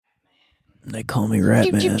They call me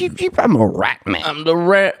Rat Man. I'm a rat man. I'm the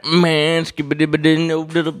rat man.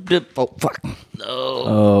 Oh, fuck.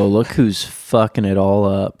 Oh, look who's fucking it all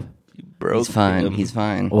up. He's fine. He's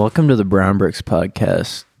fine. Welcome to the Brown Bricks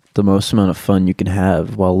podcast. The most amount of fun you can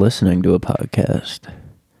have while listening to a podcast.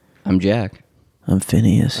 I'm Jack. I'm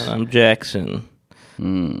Phineas. I'm Jackson.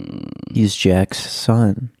 He's Jack's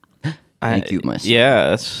son. Thank you, my son. Yeah,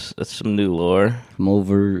 that's some new lore.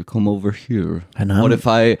 Come over here. And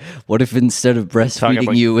I'm- What if instead of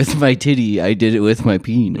breastfeeding you with my titty, I did it with my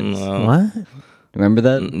penis? What? Remember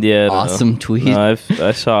that? Yeah, awesome tweet. No,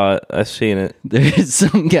 I saw it. I've seen it. There's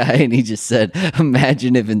some guy and he just said,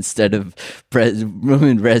 imagine if instead of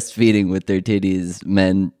women breastfeeding with their titties,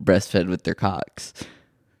 men breastfed with their cocks.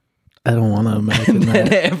 I don't want to imagine And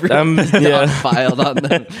that. everyone filed on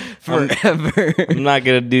them forever. I'm not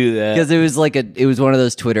gonna do that Because it was one of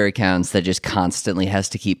those Twitter accounts that just constantly has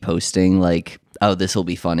to keep posting like, oh, this will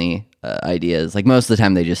be funny ideas. Like most of the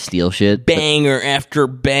time they just steal shit. banger after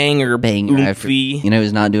banger, After, you know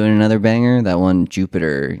who's not doing another banger? That one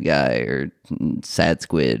Jupiter guy or Sad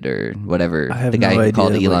Squid or whatever. I have the guy no who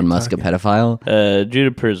called idea what Elon you're Musk a talking pedophile.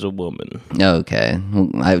 Juniper's a woman. Okay.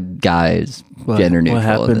 Guys, gender neutral. What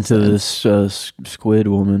happened to this squid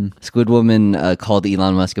woman? Squid Woman called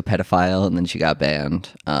Elon Musk a pedophile and then she got banned.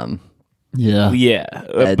 Yeah. Yeah,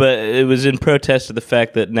 but it was in protest of the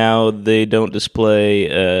fact that now they don't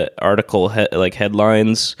display article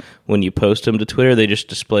headlines when you post them to Twitter. They just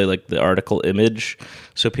display like the article image,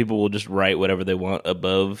 so people will just write whatever they want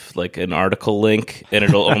above like an article link, and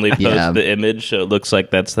it'll only post the image, so it looks like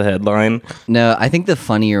that's the headline. No, I think the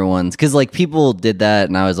funnier ones, because like people did that,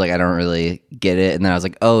 and I was like, I don't really get it, and then I was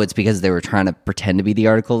like, oh, it's because they were trying to pretend to be the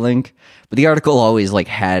article link, but the article always like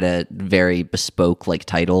had a very bespoke like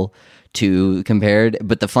title to compared,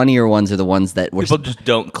 but the funnier ones are the ones that were People just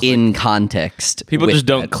don't click. in context. People with just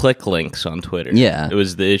don't that. click links on Twitter. Yeah. It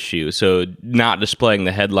was the issue. So not displaying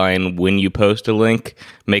the headline when you post a link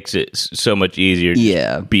makes it so much easier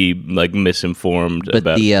to be like misinformed But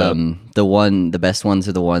about the best ones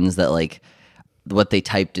are the ones that like what they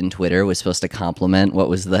typed in Twitter was supposed to complement what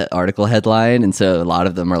was the article headline, and so a lot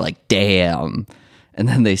of them are like damn, and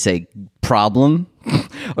then they say problem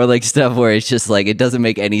or like stuff where it's just like it doesn't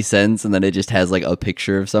make any sense, and then it just has like a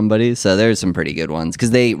picture of somebody. So there's some pretty good ones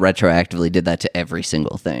because they retroactively did that to every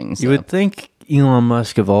single thing. So. You would think Elon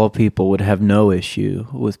Musk, of all people, would have no issue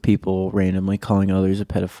with people randomly calling others a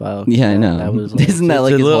pedophile. Yeah, I know. That was like, Isn't that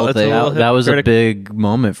like his whole thing? That was a big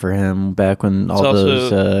moment for him back when all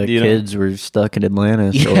those kids were stuck in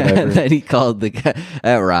Atlantis. Or whatever. That he called the guy.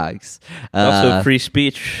 That rocks. Also, free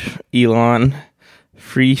speech, Elon.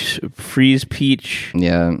 Freeze peach.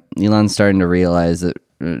 Yeah, Elon's starting to realize that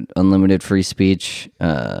unlimited free speech,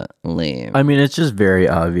 lame. I mean, it's just very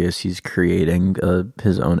obvious he's creating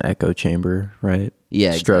his own echo chamber, right?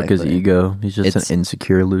 Yeah, Struck his ego. He's just an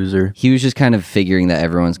insecure loser. He was just kind of figuring that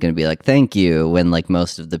everyone's going to be like, thank you, when like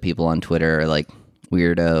most of the people on Twitter are like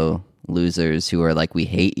weirdo losers who are like, we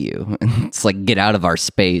hate you. And it's like, get out of our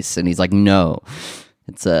space. And he's like, no.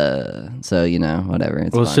 It's so you know, whatever.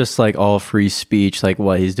 It's just like all free speech. Like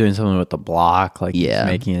what he's doing something with the block. Like he's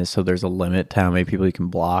making it so there's a limit to how many people you can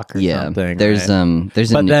block or something. There's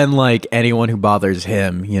but then like anyone who bothers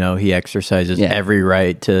him, you know, he exercises every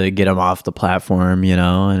right to get him off the platform. You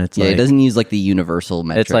know, and it's like he doesn't use like the universal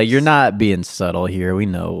metrics. It's like you're not being subtle here. We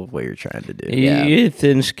know what you're trying to do. Yeah, you're a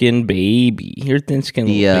thin-skinned baby. You're a thin-skinned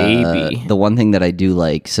baby. The one thing that I do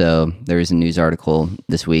like, so there was a news article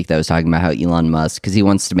this week that was talking about how Elon Musk, because he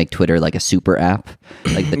wants to make Twitter like a super app,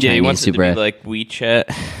 like the Chinese he wants super it to app. be like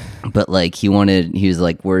WeChat. But like he was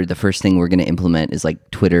like, the first thing we're going to implement is like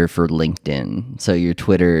Twitter for LinkedIn. So your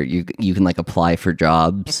Twitter, you can like apply for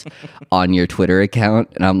jobs on your Twitter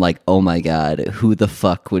account. And I'm like, oh my God, who the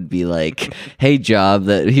fuck would be like, hey job,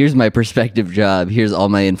 here's my prospective job. Here's all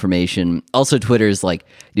my information. Also, Twitter is like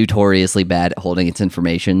notoriously bad at holding its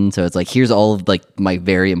information. So it's like, here's all of like my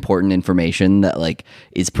very important information that like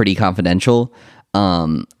is pretty confidential.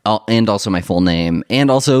 And also my full name,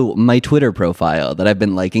 and also my Twitter profile that I've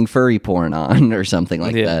been liking furry porn on or something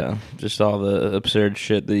like that. Just all the absurd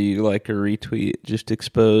shit that you like or retweet, just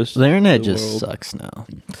exposed. The internet just sucks now.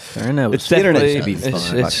 The internet should be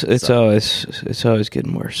fun. It's always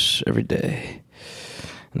getting worse every day,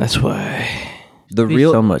 and that's why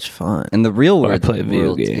so much fun. And the real world, play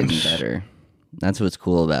video games games. Getting better. That's what's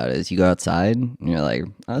cool about it. Is you go outside and you're like,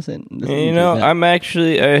 I had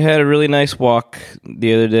a really nice walk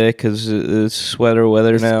the other day because it's sweater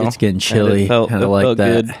weather now. It's getting chilly. Kind of like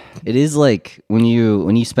that. Good. It is like when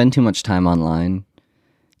you spend too much time online,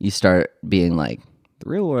 you start being like, The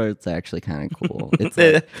real world's actually kind of cool. It's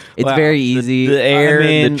like, it's Wow. very easy. The air,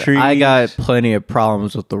 the trees. I got plenty of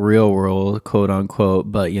problems with the real world, quote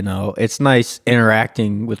unquote, but it's nice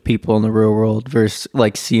interacting with people in the real world versus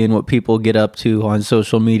like seeing what people get up to on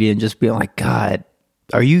social media and just being like, God,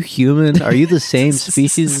 are you human? Are you the same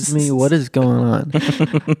species as me? What is going on?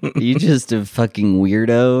 You just a fucking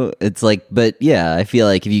weirdo. It's like, but yeah, I feel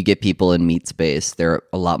like if you get people in meat space, they're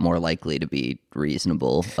a lot more likely to be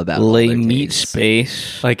reasonable about all lay their meat tastes.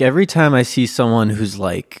 space. Like every time I see someone who's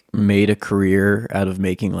like made a career out of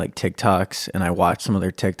making like TikToks and I watch some of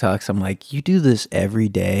their TikToks, I'm like, you do this every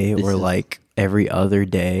day or like every other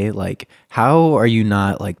day. Like, how are you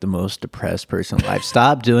not like the most depressed person alive?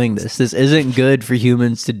 Stop doing this. This isn't good for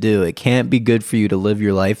humans to do. It can't be good for you to live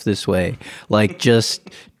your life this way. Like just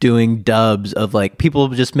doing dubs of like people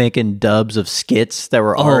just making dubs of skits that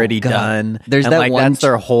were already God. done. There's and that like one that's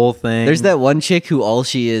their whole thing. There's that one chick who all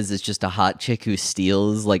she is just a hot chick who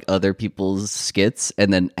steals like other people's skits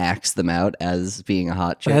and then acts them out as being a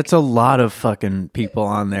hot chick. That's a lot of fucking people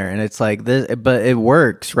on there, and it's like this, but it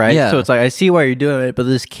works, right? Yeah. So it's like I see why you're doing it, but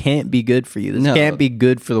this can't be good for you. This No. can't be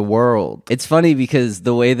good for the world. It's funny because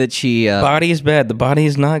the way that she Body is bad. The body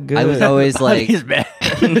is not good. I was always like Body's bad.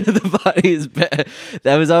 the body is bad.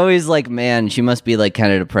 That was always like, man, she must be like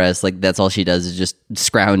kind of depressed. Like that's all she does is just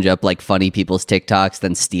scrounge up like funny people's TikToks,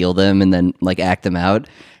 then steal them and then like act them out.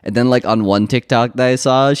 And then like on one TikTok that I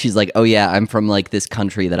saw, she's like, oh yeah, I'm from like this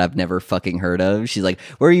country that I've never fucking heard of. She's like,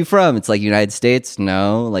 where are you from? It's like United States?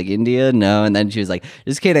 No. Like India? No. And then she was like,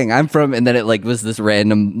 just kidding, I'm from, and then it like was this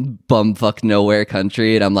random bumfuck nowhere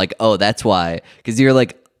country. And I'm like, oh, that's why. Because you're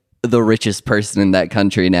like the richest person in that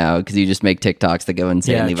country now because you just make TikToks that go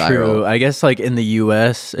insanely Yeah, true. viral. I guess like in the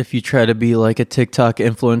US, if you try to be like a TikTok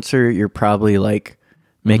influencer, you're probably like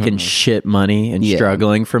making shit money and Yeah.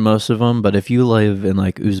 struggling for most of them. But if you live in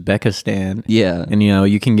like Uzbekistan, Yeah. and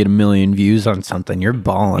you can get 1 million views on something, you're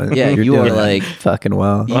balling. Yeah, you're you are, doing like- fucking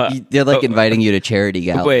well. They're like inviting you to charity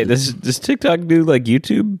gala. Wait, does TikTok do like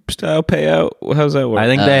YouTube style payout? How's that work? I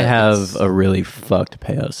think they it's- have a really fucked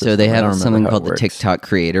payout system. So they I don't have remember something how it called the works. TikTok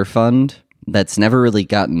Creator Fund that's never really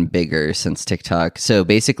gotten bigger since TikTok. So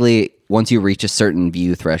basically, once you reach a certain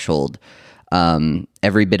view threshold,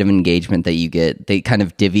 every bit of engagement that you get, they kind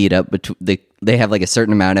of divvy it up. They have like a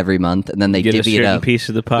certain amount every month, and then they Get a divvy it certain up piece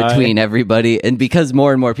of the pie. between everybody. And because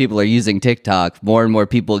more and more people are using TikTok, more and more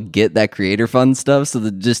people get that Creator Fund stuff. So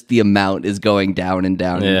just the amount is going down and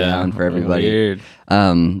down and down for everybody. Weird.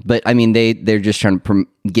 But I mean, they're just trying to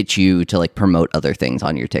get you to like promote other things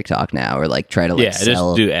on your TikTok now, or like try to like Yeah,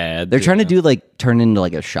 sell. just do ads. They're trying to do like turn into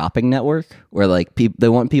like a shopping network where like they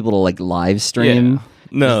want people to like live stream. Yeah.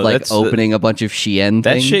 No, just, like that's opening a bunch of Shein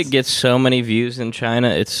that things. shit gets so many views in China.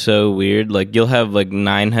 It's so weird. Like you'll have like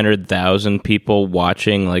 900,000 people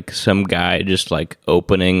watching like some guy just like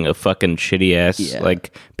opening a fucking shitty ass Yeah.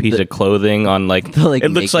 like piece of clothing on like, like, it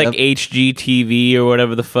looks like makeup. HGTV or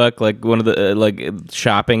whatever the fuck, like one of the like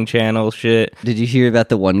shopping channel shit. Did you hear about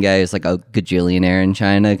the one guy who's like a gajillionaire in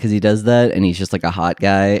China because he does that, and he's just like a hot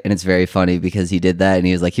guy, and it's very funny because he did that, and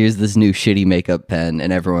he was like, "Here's this new shitty makeup pen,"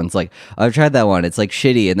 and everyone's like, oh, "I've tried that one. It's like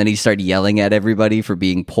shitty," and then he started yelling at everybody for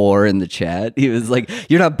being poor in the chat. He was like,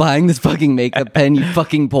 "You're not buying this fucking makeup pen, you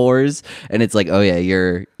fucking pores," and it's like, "Oh yeah,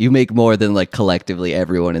 you make more than like collectively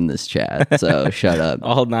everyone in this chat, so shut up."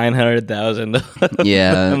 All 900,000.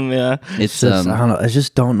 Yeah, Yeah. it's Just, I don't know. I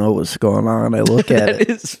just don't know what's going on. I look at it.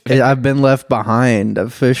 is I've been left behind.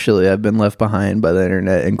 Officially, I've been left behind by the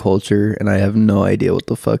internet and culture, and I have no idea what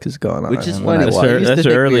the fuck is going on. which is And when funny. I watch I used to That's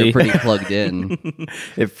think we early. were pretty plugged in.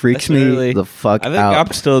 it freaks me Really, the fuck I think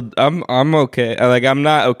out. I'm okay. Like I'm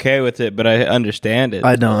not okay with it, but I understand it.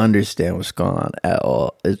 I don't understand what's going on at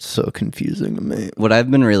all. It's so confusing to me. What I've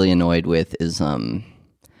been really annoyed with is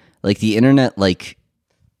like the internet like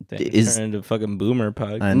is turn into a fucking boomer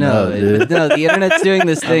podcast. I know, dude. no, the internet's doing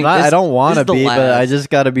this thing. I don't want to this is the be, but I last- just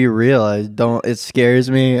got to be real. I don't. It scares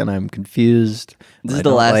me, and I'm confused. This I is the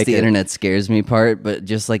don't last like the it. internet scares me part, but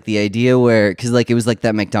just like the idea where, because like it was like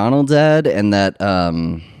that McDonald's ad and that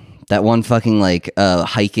one fucking like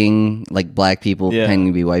hiking like black people Yeah. pretending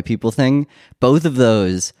to be white people thing. Both of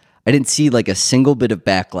those, I didn't see like a single bit of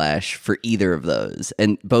backlash for either of those,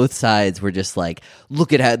 and both sides were just like,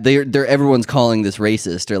 "Look at how they're everyone's calling this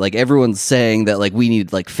racist," or like everyone's saying that like we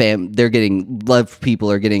need like They're getting left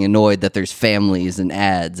people are getting annoyed that there's families and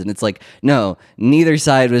ads, and it's like no, neither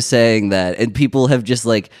side was saying that, and people have just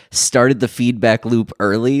like started the feedback loop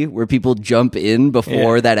early where people jump in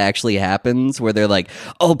before that actually happens, where they're like,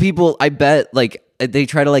 "Oh, people, I bet like." they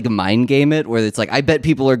try to like mind game it where it's like, I bet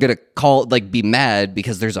people are gonna be mad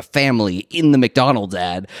because there's a family in the McDonald's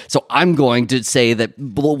ad, so I'm going to say that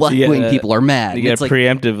left-wing people are mad. You gotta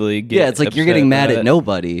preemptively get it's like you're getting mad at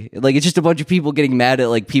nobody. Like it's just a bunch of people getting mad at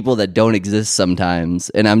like people that don't exist sometimes,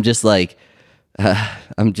 and I'm just like,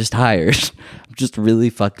 I'm just tired. I'm just really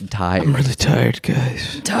fucking tired. I'm really tired,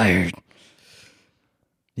 guys. Tired.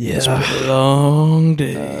 Yeah. It's been a long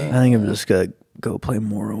day. I think I'm just gonna go play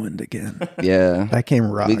Morrowind again. Yeah. That game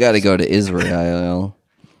rocks. We got to go to Israel.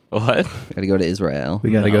 What? Got to go to Israel.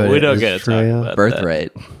 We gotta go to We don't get to talk Israel. about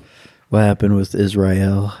Birthright. What happened with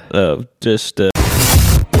Israel? Just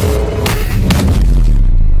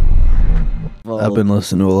I've been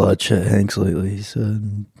listening to a lot of Chet Hanks lately. He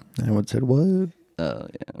said, everyone said, what? Oh,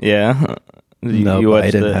 yeah. yeah. No, You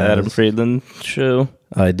watched Biden the has. Adam Friedland show?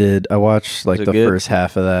 I did. I watched like it the good? first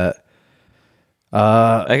half of that.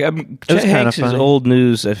 Chet kinda Hanks is funny. old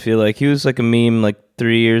news. I feel like he was like a meme like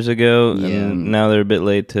 3 years ago, Yeah. and now they're a bit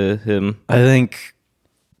late to him. I think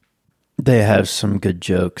they have some good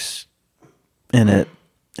jokes in it,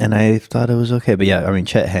 and I thought it was okay. But yeah, I mean,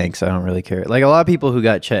 Chet Hanks, I don't really care. Like a lot of people who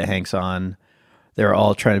got Chet Hanks on, they're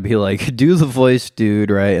all trying to be like, do the voice,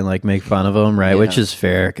 dude, right? And like make fun of him, right? Yeah. Which is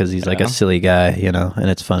fair because he's like a silly guy, you know, and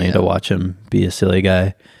it's funny to watch him be a silly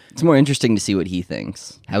guy. It's more interesting to see what he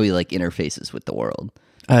thinks, how he like interfaces with the world.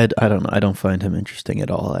 I don't know. I don't find him interesting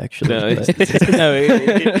at all, actually. No, but-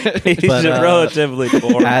 he's But, relatively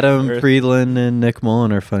boring. Adam person. Friedland and Nick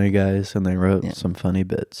Mullen are funny guys, and they wrote Yeah. some funny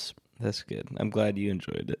bits. That's good. I'm glad you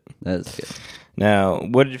enjoyed it. That's good. Now,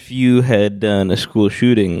 what if you had done a school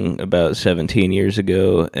shooting about 17 years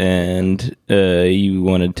ago and you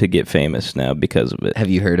wanted to get famous now because of it? Have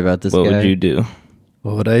you heard about this What guy? would you do?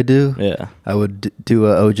 What would I do? Yeah. I would do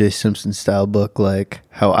a O.J. Simpson style book, like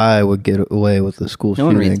how I would get away with the school No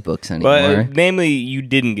one shooting. reads books anymore. Well, namely, you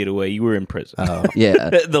didn't get away. You were in prison. Oh, Yeah.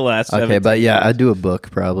 The last okay, 17 but yeah, years. I'd do a book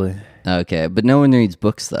probably. Okay, but no one reads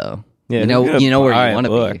books though. Yeah, you know where you want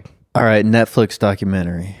to be. All right, Netflix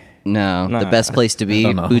documentary. No, the Nah. best place to be,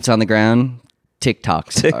 don't know. boots on the ground,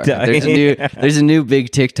 TikTok star. TikTok. There's a new big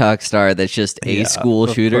TikTok star that's just a school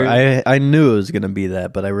shooter. I knew it was gonna be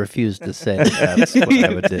that, but I refused to say that's what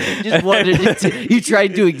I would do. Just wanted it to, you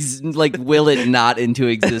tried to will it not into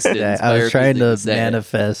existence. Yeah, by I was trying to refusing say it.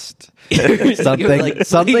 manifest You were something like,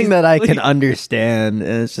 something please, that I can please. understand,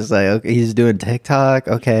 and it's just like, okay, he's doing TikTok,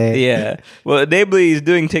 okay. Yeah. Well, namely, he's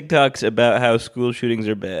doing TikToks about how school shootings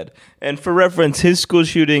are bad. And for reference, his school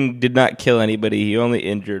shooting did not kill anybody. He only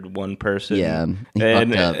injured one person. Yeah, he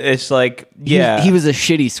and fucked up. it's like, He was- yeah, he was a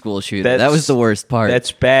shitty school shooter. That That's- was the worst part.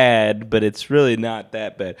 that's bad, but it's really not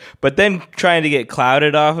that bad. But then trying to get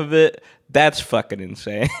clouded off of it, that's fucking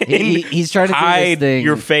insane. He's trying to do this hide thing.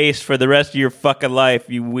 your face for the rest of your fucking life,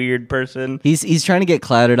 you weird person. He's trying to get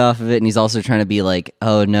clouded off of it, and he's also trying to be like,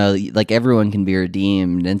 oh no, like everyone can be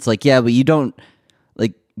redeemed. And it's like, yeah, but you don't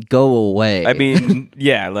like go away. I mean,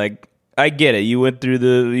 yeah, like I get it. You went through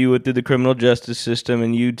the criminal justice system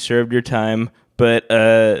and you served your time, but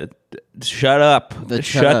shut up.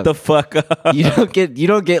 Shut up. The fuck up. you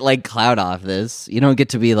don't get like cloud off this. You don't get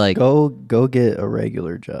to be like, Go get a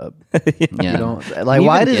regular job. yeah. You don't Can like. you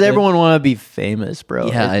Why even does get it? everyone want to be famous, bro?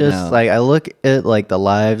 Yeah, It's I just know. like I look at like the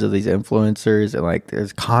lives of these influencers, and like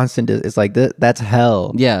there's constant. It's like that's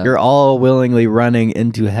hell. Yeah. you're all willingly running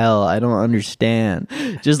into hell. I don't understand.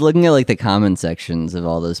 Just looking at like the comment sections of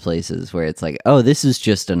all those places where it's like, oh, this is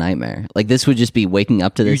just a nightmare. Like this would just be waking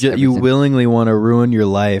up to You this. just, every you single- willingly want to ruin your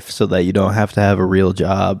life so that you don't have to have a real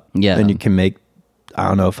job. Yeah. then you can make. I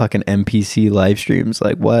don't know, fucking NPC live streams.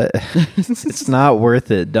 Like what? It's not worth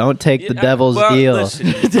it. Don't take the devil's Well, deal.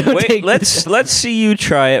 listen, wait, let's see you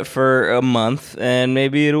try it for a month, and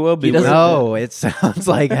maybe it will be. doesn't- worth No, it sounds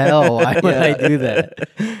like hell. Why would I do that?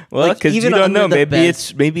 it. Well, like, because you even don't know. under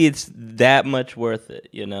the Maybe it's that much worth it.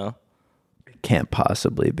 You know. Can't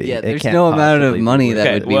possibly be. Yeah, It there's can't no amount of possibly be money worth that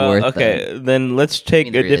it. would be worth okay, then let's take I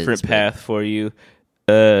mean, a there different is, but- path for you.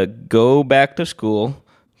 Go back to school,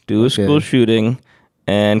 do a Okay. school shooting,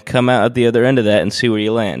 and come out at the other end of that and see where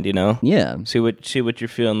you land. You know, Yeah. see what you're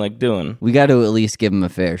feeling like doing. We got to at least give him a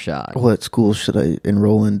fair shot. What school should I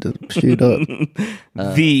enroll in to shoot up?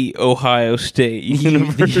 The Ohio State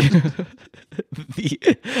University.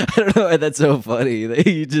 I don't know why that's so funny. That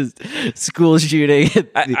you just school shooting.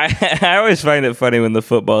 I always find it funny when the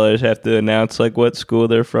footballers have to announce like what school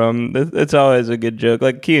they're from. It's always a good joke.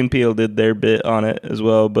 Like Key and Peele did their bit on it as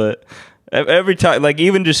well, but every time, like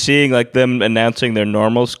even just seeing like them announcing their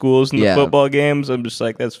normal schools in the Yeah. football games, I'm just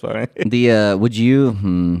like, that's funny. Would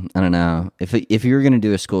you? I don't know. If you were gonna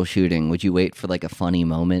do a school shooting, would you wait for like a funny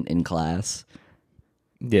moment in class?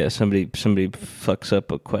 Yeah, somebody fucks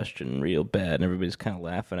up a question real bad, and everybody's kind of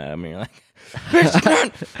laughing at him. And you're like, "It's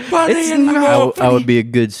not funny." I would be a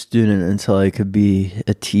good student until I could be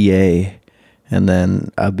a TA, and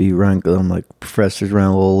then I'd be running. I'm like, professor's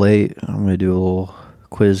running a little late. I'm gonna do a little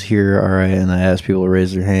quiz here. All right, and I ask people to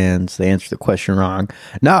raise their hands. They answer the question wrong.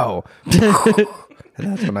 No.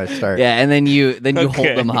 And that's when I start. Yeah, and then you hold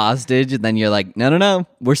them hostage, and then you're like, no,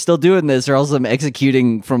 we're still doing this, or else I'm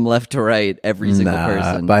executing from left to right every single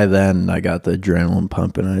person. By then, I got the adrenaline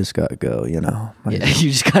pumping. I just gotta go. You know. Yeah, you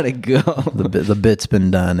just gotta go. The bit's been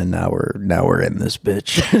done, and now we're in this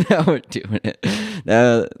bitch. Now we're doing it.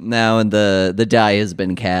 Now, and the die has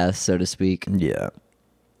been cast, so to speak. Yeah.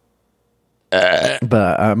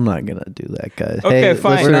 But I'm not gonna do that, guys. Okay, hey,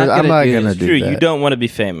 fine. listeners, I'm not gonna It's do true. that. You don't want to be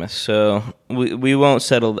famous, so we won't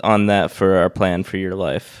settle on that for our plan for your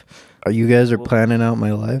life. You guys are planning out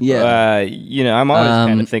my life? Yeah. I'm always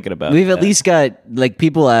kind of thinking about. We've that. at least got, like,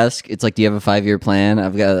 people ask, it's like, do you have a 5-year plan?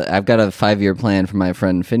 I've got a 5-year plan for my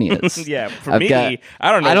friend Phineas. Yeah, for I've me, got-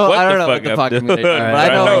 I don't know. I don't what know what the fuck I'm gonna do. doing. But I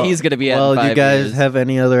know where he's gonna be at. Well, in 5 you guys years. have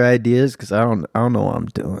any other ideas? Because I don't know what I'm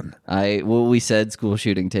doing. We said school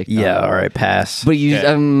shooting TikTok. Yeah, all right, pass. But you,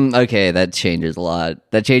 okay, that changes a lot.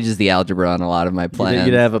 That changes the algebra on a lot of my plans.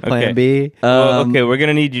 You'd have a plan Okay. B. Okay, we're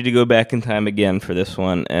gonna need you to go back in time again for this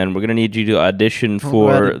one, and we're gonna need you to audition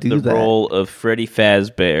rather for do the that. role of Freddy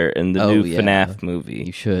Fazbear in the new yeah. FNAF movie.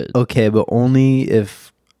 You should. Okay, but only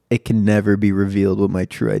if it can never be revealed what my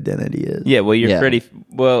true identity is. Yeah, well, you're Yeah. Freddy.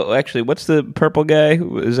 Well, actually, what's the purple guy?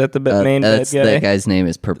 Is that the main bad guy? That guy's name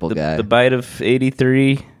is Purple the, Guy. the bite of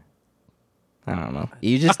 83. I don't know.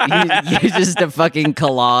 You're just a fucking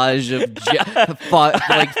collage of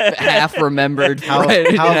like half remembered. How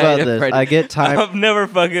about this? I get time. I've never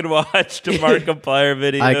fucking watched a Markiplier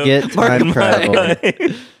video. I get time travel.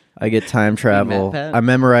 Markiplier. I get time travel. Pat? I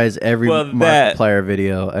memorize every Well, that- Markiplier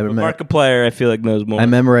video. Markiplier, I feel like knows more. I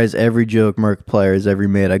memorize every joke Markiplier has ever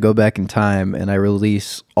made. I go back in time and I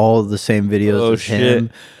release all of the same videos Oh, as shit. him,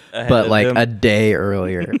 Ahead but of like him. a day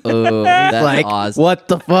earlier. Oh, that's Like, awesome. what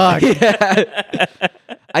the fuck?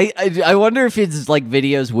 I wonder if his like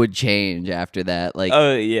videos would change after that. Like,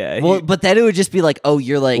 Oh yeah. well, but then it would just be like, oh,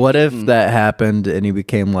 you're like, What if that happened and he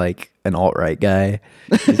became like an alt-right guy?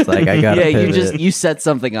 He's like, I gotta yeah, pivot. you set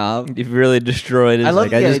something up. You've really destroyed his. I love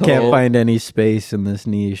Like, I the just idea. can't find any space in this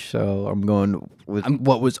niche, so I'm going with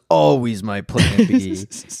what was always my plan B.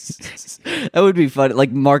 That would be fun.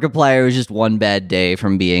 Like Markiplier was just one bad day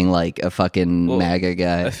from being like a fucking MAGA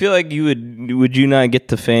guy. I feel like you would you not get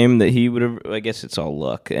the fame that he would have. I guess it's all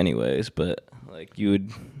luck, anyways. But like you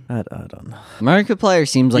would. I don't know. Markiplier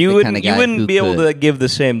seems like you the wouldn't. kind of guy You wouldn't who be able could. to give the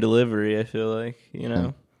same delivery. I feel like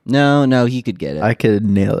No, he could get it. I could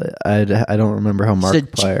nail it. I don't remember how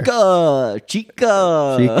Said, Markiplier.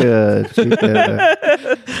 Chica. Chica.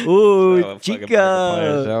 Ooh, That's what fucking Markiplier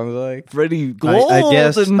Chica. sounds like. Freddy I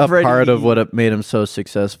guess a Freddy. part of what made him so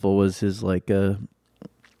successful was his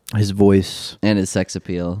his voice. And his sex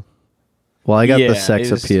appeal. Well, I got Yeah, the sex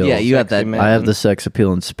he's- appeal. Yeah, you got that. Sexy man. I have the sex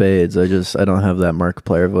appeal in spades. I don't have that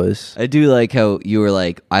Markiplier voice. I do like how you were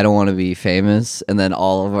like, I don't want to be famous, and then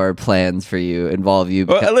all of our plans for you involve you.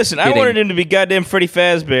 Well, listen, I getting- wanted him to be goddamn Freddy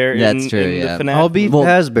Fazbear. That's in, true, in yeah. The FNAF I'll be Well,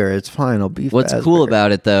 Fazbear. It's fine. I'll be What's Fazbear. cool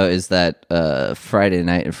about it though is that Friday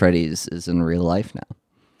Night at Freddy's is in real life now.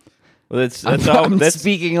 Well, that's all. I'm That's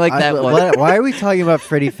speaking like that one. Why are we talking about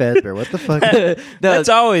Freddy Fazbear? What the fuck? that's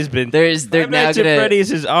always been. they're Five now Nights at gonna Freddy's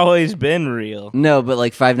has always been real. no, but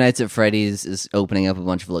like Five Nights at Freddy's is opening up a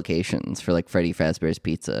bunch of locations for like Freddy Fazbear's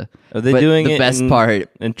Pizza. Are they But doing the it best in, part?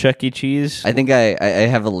 in Chuck E. Cheese? I think I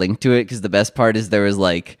have a link to it because the best part is there was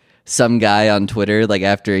like some guy on Twitter like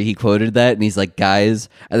after he quoted that and he's like, guys,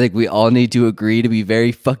 I think we all need to agree to be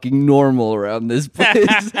very fucking normal around this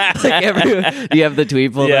place. Like everyone, do you have the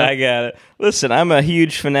tweet pulled Yeah, up? I got it. Listen, I'm a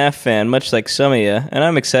huge FNAF fan, much like some of you, and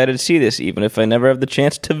I'm excited to see this, even if I never have the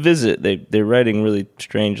chance to visit. They're writing really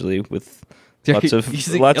strangely with lots of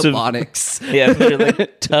Using lots of ebonics. yeah, they're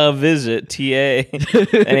like to visit TA.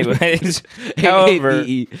 Anyways, however,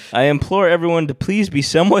 ABE. I implore everyone to please be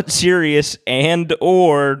somewhat serious and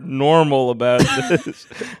or normal about this.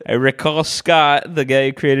 I recall Scott, the guy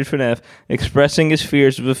who created FNAF, expressing his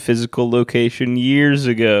fears of a physical location years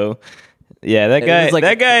ago. Yeah, that It guy. was like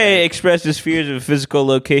that a guy prank. expressed his fears of a physical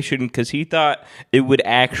location because he thought it would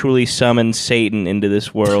actually summon Satan into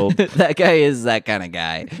this world. That guy is that kind of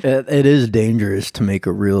guy. It is dangerous to make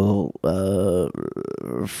a real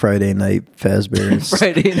Friday night Fazbear.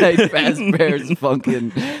 Friday Night Fazbear's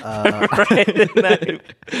fucking.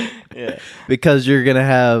 Yeah. Because you're gonna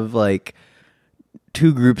have like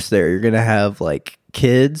two groups there. You're gonna have like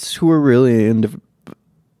kids who are really into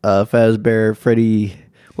Fazbear, Freddy,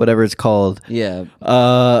 whatever it's called. Yeah.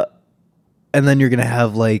 And then you're gonna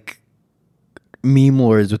have like meme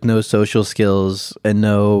lords with no social skills and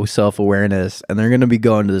no self-awareness, and they're gonna be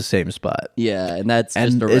going to the same spot. Yeah, and that's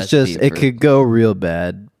And just a it's just recipe it for- could go real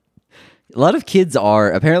bad. A lot of kids are.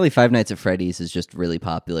 Apparently, Five Nights at Freddy's is just really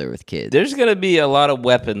popular with kids. There's going to be a lot of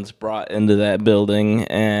weapons brought into that building,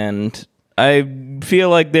 and I feel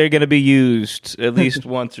like they're going to be used at least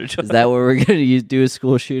once or twice. Is that what we're going to do a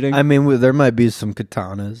school shooting? I mean, there might be some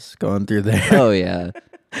katanas going through there. Oh, yeah.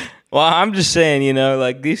 Well, I'm just saying,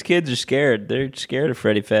 like these kids are scared. They're scared of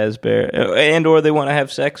Freddy Fazbear, and or they want to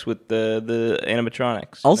have sex with the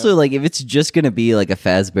animatronics. Also, like, if it's just going to be like a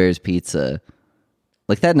Fazbear's Pizza,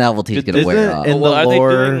 like that novelty's going to wear off. In Well, are the they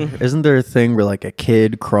lore, doing- isn't there a thing where like a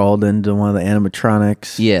kid crawled into one of the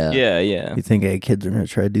animatronics? Yeah. Yeah. You think kids are gonna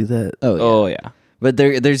try to do that? Oh, yeah. Oh yeah. But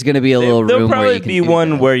there's going to be a little There'll room where probably you can be do one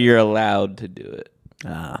that. where you're allowed to do it,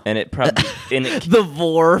 Ah. and it probably The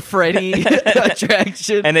Vor Freddy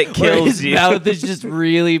attraction. And it where kills his you. mouth is just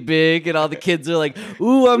really big, and all the kids are like,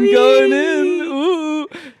 ooh, I'm going in. Ooh.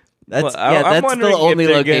 That's, Well, I'm that's the wondering if only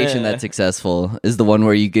they're location gonna- that's successful, is the one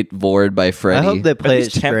where you get vored by Freddy. I hope they Are play it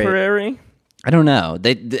these straight. temporary. I don't know.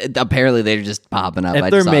 Apparently they're just popping up. I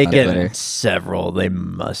If they're saw it on making Twitter. several, they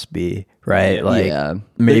must be right. Yeah. Like Yeah.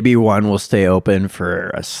 maybe one will stay open for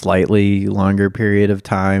a slightly longer period of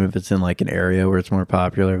time if it's in like an area where it's more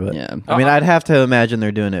popular. But Yeah. I mean, I'd have to imagine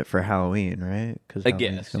they're doing it for Halloween, right? Because I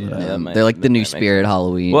guess, yeah. That might- They're like the that new makes Spirit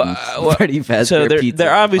Halloween. Well, Freddy Fazbear so Pizza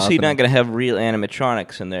they're obviously popping not up. going to have real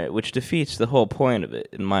animatronics in there, which defeats the whole point of it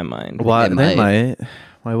in my mind. Why They they might. might?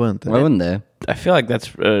 Why wouldn't they? Why wouldn't they? I feel like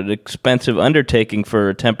that's an expensive undertaking for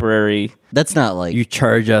a temporary. That's not like You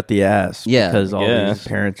charge out the ass, Yeah. because all Yes. these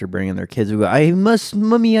parents are bringing their kids who go, I must go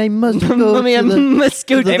Mommy, to I the, must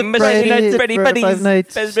go to the the must Friday see night Freddy for Buddies. 5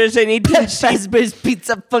 nights. Fazbear's, I need to see. Fazbear's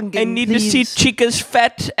Pizza Funkin'. I need to see please. Chica's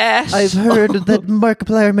fat ass. I've heard that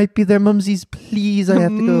Markiplier might be there. Mumsies, please, I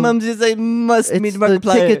have to go. Mumsies, I must meet It's the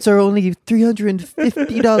Markiplier. tickets are only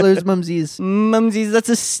 $350, Mumsies. Mumsies, that's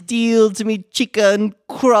a steal to meet Chica and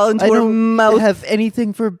crawl into I her don't mouth. have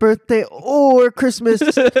anything for birthday or Christmas.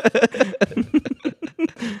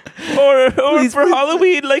 or for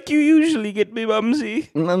Halloween, like you usually get me, Mumsy.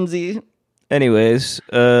 Mumsy. Anyways,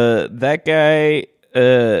 that guy,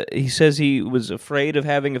 he says he was afraid of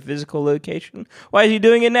having a physical location. Why is he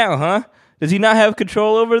doing it now, huh? Does he not have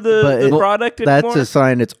control over the product That's anymore? a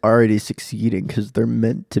sign it's already succeeding because they're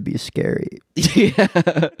meant to be scary.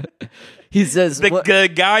 Yeah. He says, the what-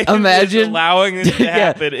 guy who is imagine allowing this to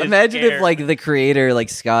happen is imagine if scared. like the creator, like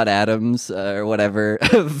Scott Adams or whatever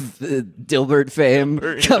of Dilbert fame,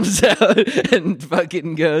 comes out and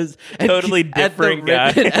fucking goes and Totally different guy.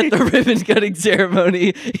 at the ribbon cutting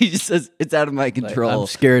ceremony. He just says, "It's out of my control. I'm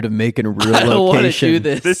scared of making a real I don't want to location. do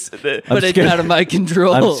this, the- but it's scared- out of my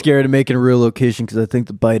control." I'm scared of making a real location because I think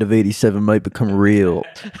the bite of 87 might become real.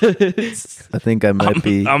 I think I might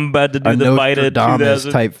be I'm about to do a the bite of Nostradamus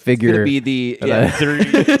 2000. type It's figure. gonna be the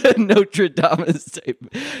Three. Notre Dame type.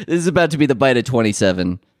 This is about to be the bite of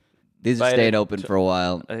 27. These are Bite staying of open for a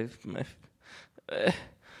while.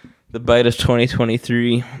 The bite of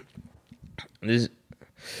 2023.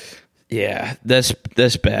 Yeah, that's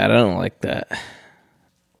bad. I don't like that.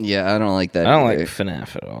 Yeah, I don't like that. I don't like either.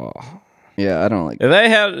 FNAF at all. Yeah, I don't like. If I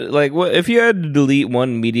had if you had to delete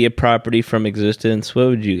one media property from existence, what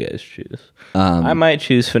would you guys choose? I might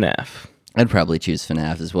choose FNAF. I'd probably choose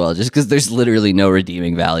FNAF as well, just because there's literally no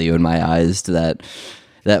redeeming value in my eyes to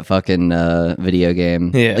that fucking video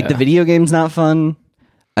game. Yeah. Like the video game's not fun.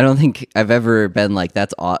 I don't think I've ever been like,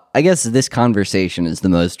 that's I guess this conversation is the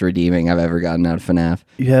most redeeming I've ever gotten out of FNAF.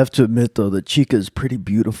 You have to admit, though, that Chica's pretty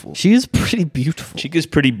beautiful. She is pretty beautiful. Chica's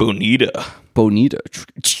pretty bonita. Bonita.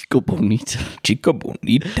 Chica Bonita. Chica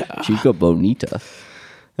bonita. Chica Bonita.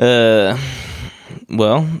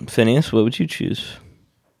 Well, Phineas, what would you choose?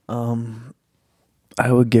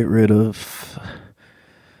 I would get rid of...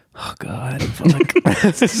 Oh, God. Fuck.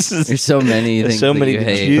 There's so many There's things so that many you to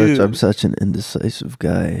hate. choose. I'm such an indecisive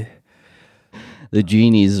guy. The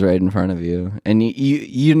genie's right in front of you, and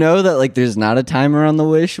you know that like there's not a timer on the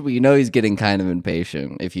wish, but you know he's getting kind of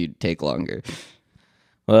impatient if you take longer.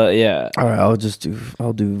 Well, yeah. All right, I'll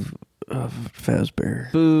do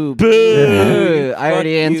Fazbear. Boo! Boo! I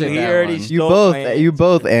already Fuck answered you. He that already one. stole You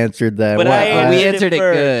both answered that. But I we answered answered it it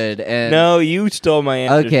first. good. And No, you stole my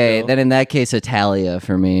answer. okay, still. then in that case, Italia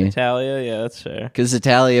for me, Italia, yeah, that's fair. because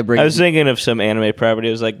Italia brings. I was thinking of some anime property.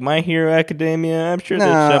 I was like, My Hero Academia. I'm sure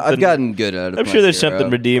there's Nah, something. I've gotten good at it. I'm sure there's something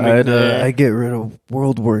redeeming there. I'd get rid of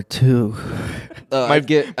World War II. I'd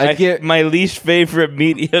get. my least favorite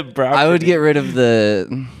media property. I would get rid of the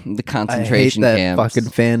I hate concentration that camps. fucking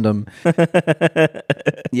fandom.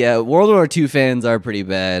 Yeah, World War II fans are pretty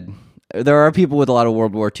bad. There are people with a lot of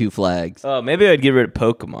World War II flags. Oh, maybe I'd get rid of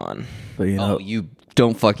Pokemon. But you know, Oh, you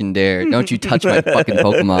don't fucking dare. Don't you touch my fucking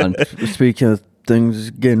Pokemon. speaking of things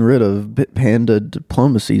getting rid of, panda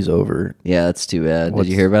diplomacy's over. Yeah, that's too bad. Did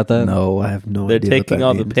you hear about that? No, I have no They're idea. What taking that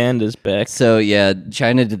all means. the pandas back. So, yeah,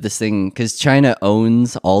 China did this thing because China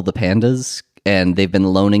owns all the pandas and they've been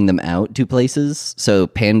loaning them out to places. So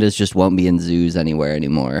pandas just won't be in zoos anywhere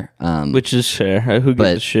anymore. Which is fair. Who gives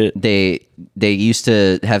a But shit? they used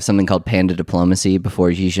to have something called panda diplomacy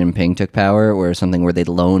before Xi Jinping took power, where something where they'd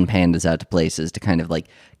loan pandas out to places to kind of like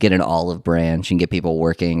get an olive branch and get people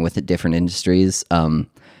working with different industries.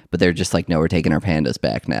 But they're just like, no, we're taking our pandas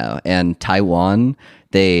back now. And Taiwan,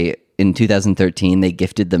 in 2013, they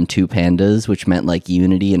gifted them 2 pandas, which meant like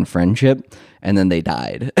unity and friendship. And then they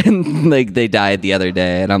died. And like they died the other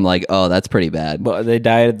day. And I'm like, oh, that's pretty bad. But they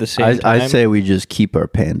died at the same time. I say we just keep our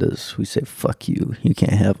pandas. We say, fuck you. You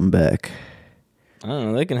can't have them back. I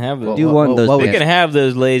don't know. They can have those. Do you want those They pandas? can have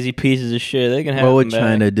those lazy pieces of shit. They can have What would them back.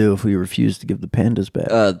 China do if we refuse to give the pandas back?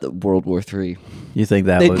 The World War III. You think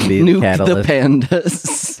that They would be nuke the catalyst? the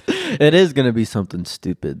pandas. It is going to be something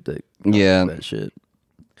stupid. Yeah. That shit.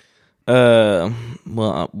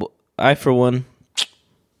 Well, I for one,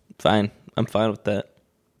 fine. I'm fine with that.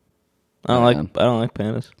 I don't like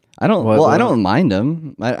pandas. I don't. What- well, I what- don't mind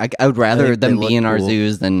them. I would rather think they them look be in our cool.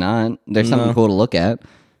 zoos than not. There's something No. cool to look at.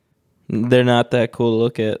 They're not that cool to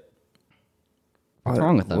look at. What's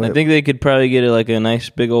wrong with them? I think they could probably get like a nice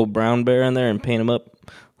big old brown bear in there and paint him up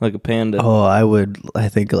like a panda. Oh, I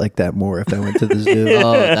think like that more if I went to the zoo.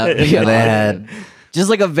 Oh, that'd be Yeah, they awesome. had Just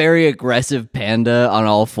like a very aggressive panda on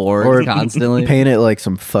all fours constantly. paint it like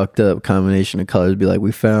some fucked up combination of colors. Be like,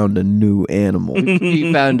 we found a new animal.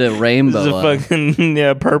 He found a This rainbow. is a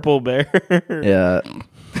fucking purple bear. Yeah,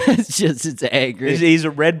 it's angry. He's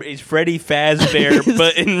Freddy Fazbear,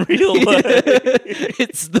 but in real life.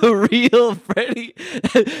 It's the real Freddy.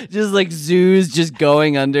 Just like zoos just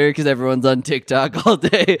going under because everyone's on TikTok all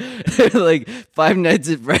day. They're like Five Nights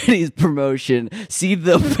at Freddy's promotion. See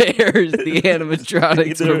the bears, the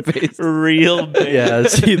animatronics were based. Real bear. yeah.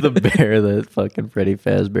 See the bear that fucking Freddy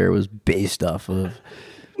Fazbear was based off of.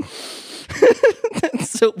 That's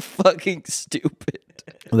so fucking stupid.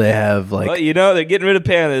 They have like. Well, they're getting rid of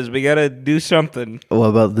pandas. We gotta do something. What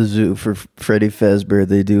about the zoo for Freddy Fazbear?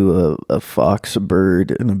 They do a fox, a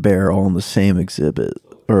bird, and a bear all in the same exhibit,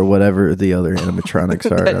 or whatever the other animatronics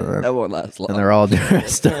are. That won't last long. And they're all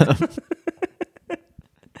dressed up.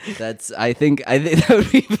 I think that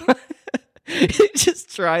would be fun.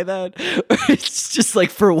 Just try that. Or it's just like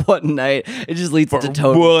for one night. It just leads to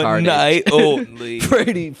total One carnage. night only.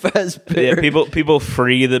 Freddy Fazbear. Yeah, people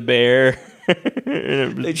free the bear.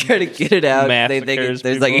 They try to get it out. They think Massacres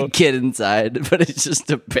there's like a people. kid inside, but it's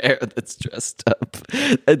just a bear that's dressed up.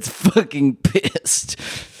 That's fucking pissed.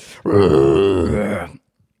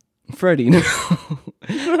 Freddy, no.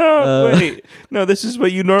 Oh, wait. No, this is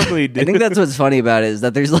what you normally do. I think that's what's funny about it is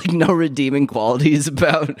that there's like no redeeming qualities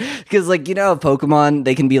about because like Pokemon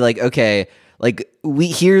they can be like okay like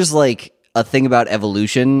here's like a thing about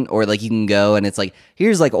evolution or like you can go and it's like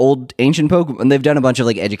here's like old ancient Pokemon and they've done a bunch of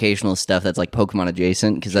like educational stuff that's like Pokemon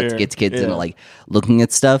adjacent because that Sure, gets kids into yeah. like looking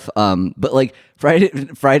at stuff but like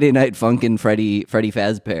Friday Night Funkin' Freddy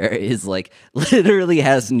Fazbear is like literally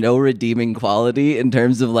has no redeeming quality in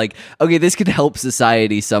terms of like okay this could help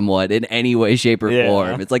society somewhat in any way shape or Yeah.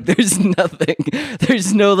 form. It's like there's nothing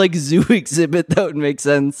there's no like zoo exhibit that would make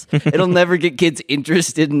sense. It'll never get kids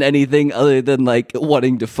interested in anything other than like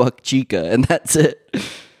wanting to fuck Chica and that's it.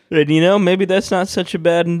 And maybe that's not such a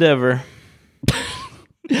bad endeavor.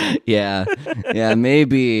 Yeah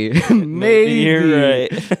maybe Maybe you're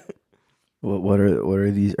right. What are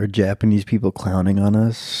these? Are Japanese people clowning on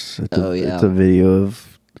us? Oh, yeah. It's a video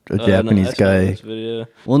of a Japanese I saw guy. this video.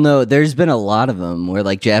 Well, no, there's been a lot of them where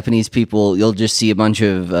like Japanese people, you'll just see a bunch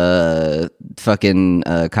of fucking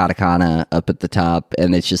katakana up at the top,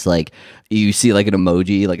 and it's just like you see like an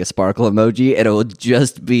emoji, like a sparkle emoji, and it will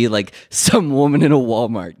just be like some woman in a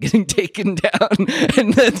Walmart getting taken down,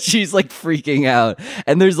 and then she's like freaking out.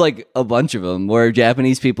 And there's like a bunch of them where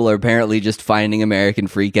Japanese people are apparently just finding American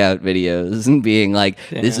freak out videos and being like,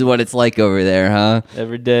 "This is what it's like over there, huh?"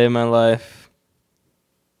 Every day of my life.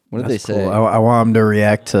 What did That's they say? cool. I want him to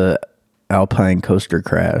react to Alpine Coaster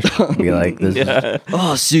Crash. Be like, this is, Yeah.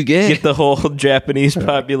 Oh, suge. Get the whole Japanese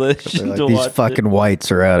population like, to these watch fucking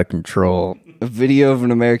whites are out of control. A video of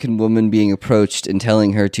an American woman being approached and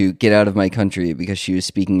telling her to get out of my country because she was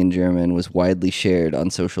speaking in German was widely shared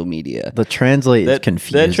on social media. The translate is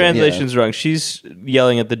confusing. That translation's wrong. She's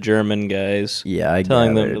yelling at the German guys. Yeah,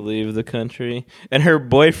 telling them to leave the country. And her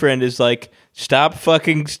boyfriend is like, stop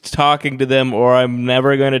fucking talking to them or I'm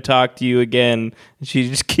never going to talk to you again. And she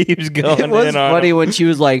just keeps going It was in on funny him. when she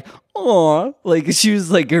was like, "Aw," like she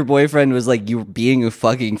was like, her boyfriend was like, "You're being a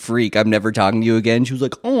fucking freak. I'm never talking to you again." She was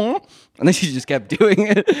like, "Aw," and then she just kept doing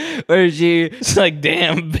it. Where she, It's like,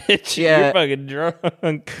 damn, bitch, Yeah. you're fucking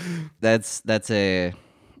drunk. that's a,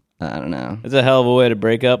 I don't know. It's a hell of a way to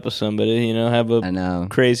break up with somebody, you know, have I a know.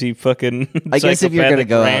 crazy fucking I guess if you're gonna psychopathic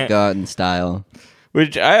go rant. out in style,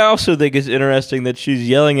 Which I also think is interesting that she's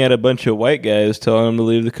yelling at a bunch of white guys telling them to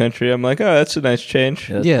leave the country. I'm like, oh, that's a nice change.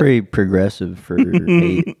 That's Yeah. pretty progressive for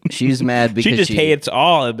hate. she's mad because She just hates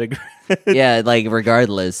all immigrants. Yeah, like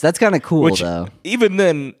regardless, that's kind of cool Which, though. even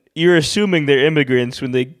then, you're assuming they're immigrants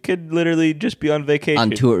when they could literally just be on vacation.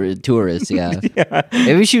 On tourists, yeah.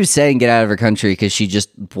 Maybe she was saying get out of her country because she just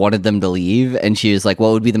wanted them to leave, and she was like,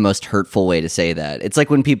 "What would be the most hurtful way to say that?" It's like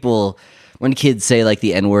when kids say like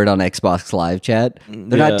the N-word on Xbox Live chat,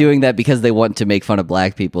 they're Yeah. not doing that because they want to make fun of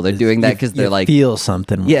black people. They're doing that because they're like, feel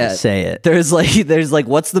something when yeah, you say it. There's like,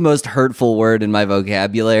 what's the most hurtful word in my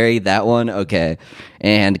vocabulary? That one, okay,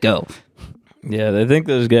 and go. Yeah, I think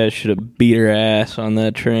those guys should have beat her ass on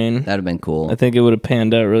that train. That'd have been cool. I think it would have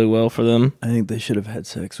panned out really well for them. I think they should have had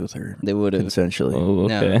sex with her. They would have, Consensually. Oh,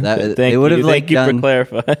 No, okay. that- Thank they would you. have, like, Thank you done- for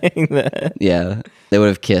clarifying that. yeah, they would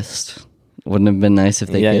have kissed. Wouldn't have been nice if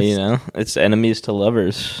they Yeah, kissed. you know, it's enemies to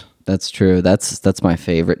lovers. That's true. That's my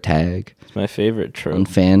favorite tag. It's my favorite On trope.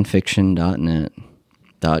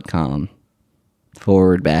 fanfiction.net.com/.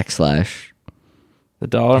 The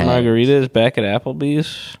dollar Tags. margarita is back at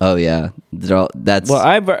Applebee's. Oh yeah, that's Well,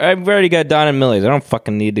 I've already got Don and Millie's. I don't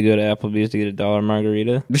fucking need to go to Applebee's to get a dollar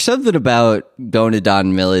margarita. there's something about going to Don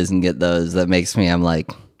and Millie's and get those that makes me. I'm like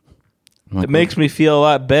It makes me feel a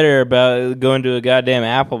lot better about going to a goddamn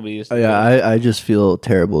Applebee's. Oh, yeah, I just feel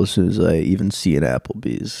terrible as soon as I even see an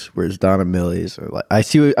Applebee's. Whereas Don and Millie's are like, I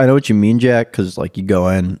know what you mean, Jack, because like you go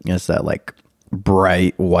in, and it's that like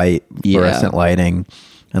bright white fluorescent lighting,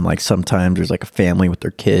 and like sometimes there's like a family with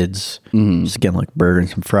their kids, just getting like burger and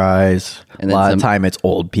some fries. And a then lot some- of time it's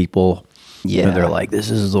old people. Yeah. and they're like, this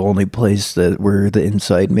is the only place where the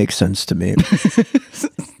inside makes sense to me.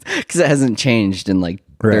 because it hasn't changed in like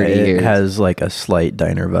 30 Right, years. it has like a slight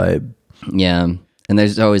diner vibe. Yeah, and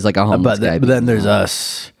there's always like a homeless guy. But then there's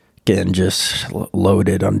us getting just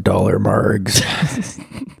loaded on dollar margs.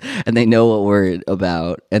 and they know what we're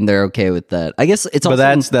about, and they're okay with that. I guess it's But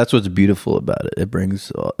also that's what's beautiful about it. It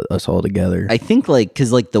brings us all together. I think like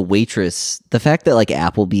because like the waitress, the fact that like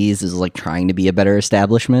Applebee's is like trying to be a better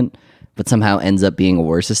establishment, but somehow ends up being a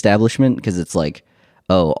worse establishment because it's like,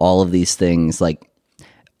 oh, all of these things like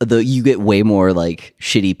you get way more like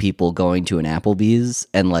shitty people going to an Applebee's,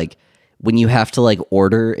 and like when you have to like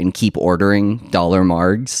order and keep ordering dollar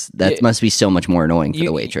margs, that must be so much more annoying for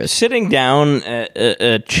the waitress. Sitting down at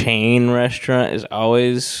a chain restaurant is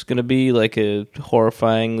always going to be like a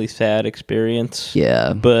horrifyingly sad experience.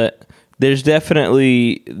 Yeah, But there's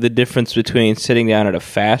definitely the difference between sitting down at a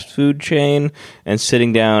fast food chain and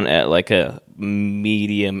sitting down at like a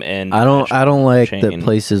medium end. I don't like chain. that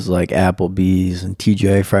places like Applebee's and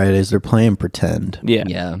TGI Fridays, they're playing pretend. Yeah.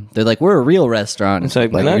 yeah, they're like, we're a real restaurant. It's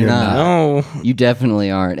like, Like, no, you're no. You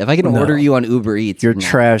definitely aren't. If I can order you on Uber Eats, You're no.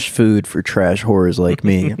 trash food for trash whores like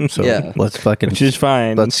me. So Yeah. let's fucking Which is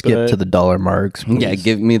fine. let's skip but- to the dollar marks. Yeah, please.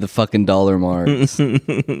 give me the fucking dollar marks.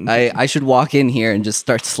 I should walk in here and just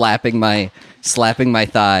start slapping my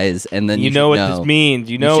thighs, and then You you know what should this means.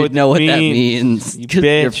 You know should what know what this that means. means. You 'Cause you're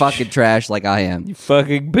bitch. fucking trash like I am. You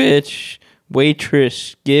fucking bitch.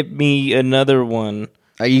 Waitress, give me another one.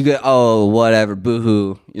 Are you good? Oh, whatever.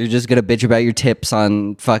 Boo-hoo. You're just gonna bitch about your tips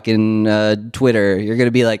on fucking Twitter. You're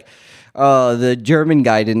gonna be like, oh, the German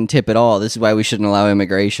guy didn't tip at all. This is why we shouldn't allow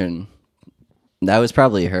immigration. That was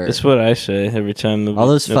probably her. That's what I say every time. All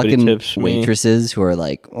those nobody fucking tips me. waitresses who are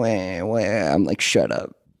like, wah, wah. I'm like, shut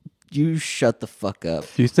up. You shut the fuck up.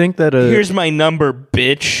 Do you think that Here's my number,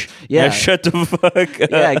 bitch. Yeah. Now shut the fuck up.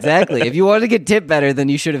 Yeah, exactly. If you wanted to get tipped better, then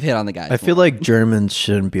you should have hit on the guy. I feel like Germans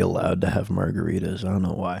shouldn't be allowed to have margaritas. I don't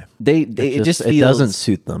know why. it just it feels, doesn't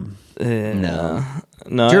suit them. No.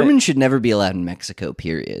 No, Germans should never be allowed in Mexico,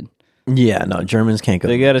 period. Yeah, no, Germans can't go.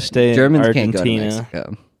 they got to stay Germans in can't go to Argentina.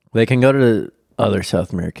 Mexico. They can go to other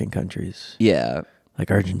South American countries. Yeah. like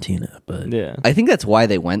Argentina, but Yeah. I think that's why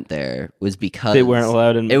they went there, was because They weren't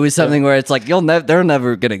allowed in. It was something where it's like they're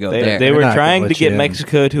never gonna go there. They were not trying gonna to let you get in.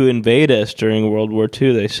 Mexico to invade us during World War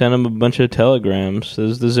II. They sent them a bunch of telegrams.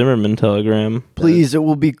 There's the Zimmerman telegram. please, it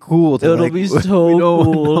will be cool. It'll be so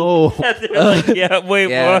cool. They're like, yeah, wait,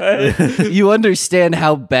 Yeah. what? You understand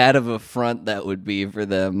how bad of a front that would be for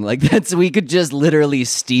them. Like we could just literally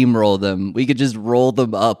steamroll them. We could just roll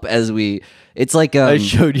them up as we. It's like I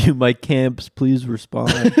showed you my camps. Please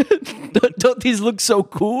respond. don't these look so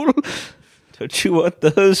cool? Don't you want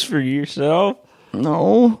those for yourself?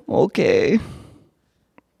 No. Okay,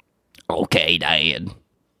 Dad.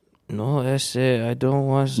 No, I don't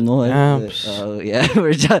want No, camps. oh yeah,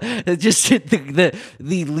 we're just the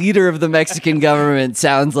leader of the Mexican government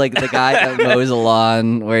sounds like the guy that mows a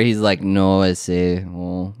lawn, where he's like, no,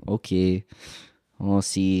 oh, okay, oh,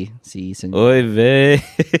 senor. Oy vey.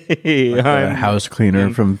 A house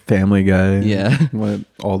cleaner from Family Guy. Yeah. What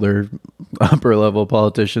all their upper level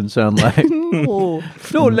politicians sound like. No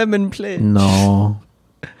lemon pledge. No.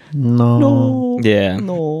 Yeah,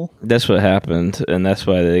 No. that's what happened, and that's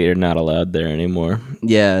why they are not allowed there anymore.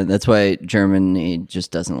 Yeah, that's why Germany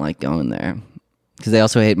just doesn't like going there, because they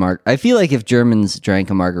also hate I feel like if Germans drank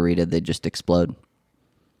a margarita, they'd just explode,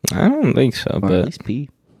 I don't think so, or at but least pee.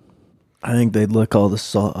 I think they'd lick all the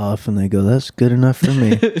salt off and they go, that's good enough for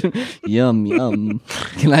me. Yum yum.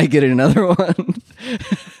 Can I get another one?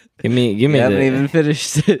 give me I haven't even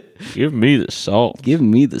finished it. give me the salt. Give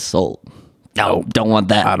me the salt. No, don't want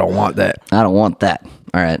that. I don't want that. I don't want that.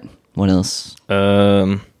 All right. What else?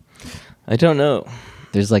 I don't know.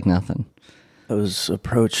 There's like nothing. I was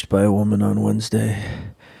approached by a woman on Wednesday,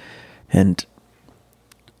 and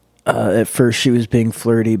at first she was being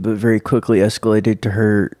flirty, but very quickly escalated to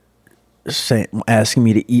her asking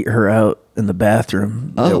me to eat her out in the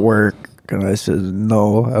bathroom at work. And I said,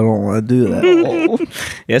 no, I don't want to do that.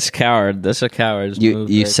 That's coward. That's a coward's move.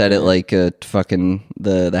 You right said there. it like fucking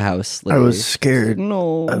the house. I was scared.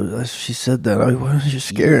 No. She said that. You're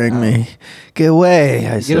scaring me. Get away,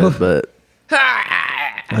 I said, but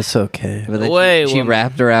that's okay. But then Wait, she woman.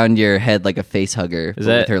 wrapped around your head like a face hugger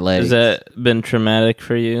with her legs. Has that been traumatic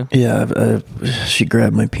for you? Yeah, she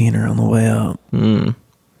grabbed my peener on the way out.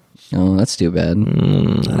 Oh, that's too bad.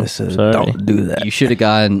 I said, Sorry. don't do that. You should have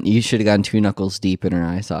gone 2 knuckles deep in her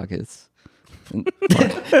eye sockets.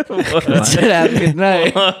 That's what happened. Good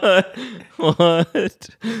night. What?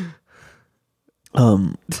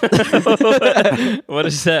 What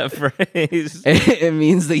is that phrase? It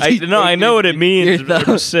means that I know what it means. your I'm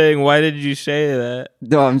just saying, why did you say that?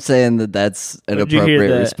 No, I'm saying that's an Where'd you hear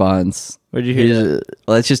appropriate that? response. Where'd you hear that?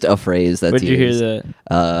 Well, that's just a phrase that's Where'd you hear used.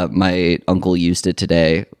 that? My uncle used it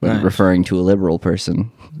today when Nice. referring to a liberal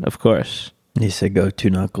person. Of course. He said, go 2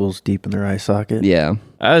 knuckles deep in their eye socket. Yeah.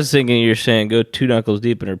 I was thinking you're saying go 2 knuckles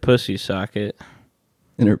deep in her pussy socket.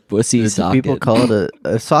 In her pussy socket. People call it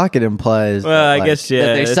a socket implies. Well, that, I like, guess, yeah.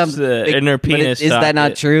 That there's It's some the inner but penis is that not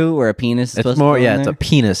socket. true? Where a penis is It's supposed more, to go yeah, in it's a there?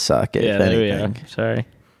 penis socket, Yeah, if there we anything. are. Sorry.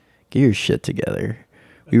 Get your shit together.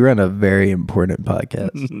 We run a very important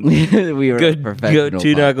podcast. We were Go a professional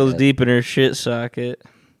 2 knuckles podcast. deep in her shit socket.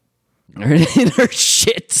 In her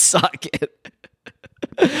shit socket.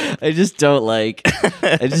 I just don't like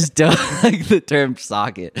the term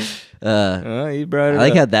socket. Oh, you brought it I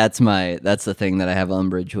like up. how that's the thing that I have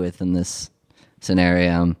umbrage with in this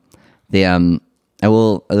scenario. There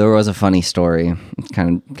was a funny story. It's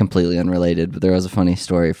kind of completely unrelated, but there was a funny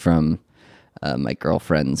story from my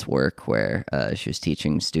girlfriend's work where she was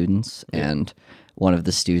teaching students, and one of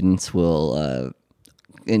the students will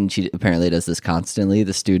and she apparently does this constantly.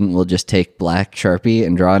 The student will just take black Sharpie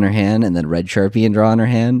and draw on her hand, and then red Sharpie and draw on her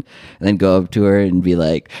hand, and then go up to her and be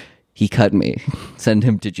like, he cut me, send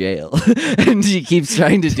him to jail. And she keeps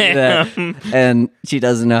trying to do that, and she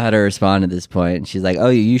doesn't know how to respond at this point. And she's like, oh,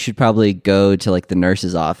 you should probably go to like the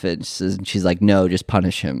nurse's office. And she's like, no, just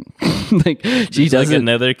punish him. Like she It's like doesn't.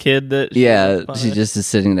 another kid that. Yeah, she just is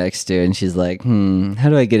sitting next to her, and she's like, how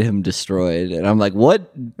do I get him destroyed? And I'm like,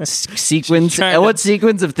 what sequence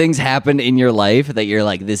of things happen in your life that you're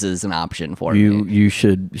like, this is an option for me? She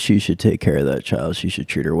should take care of that child. She should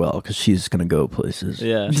treat her well because she's going to go places.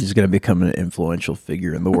 Yeah. She's going to become an influential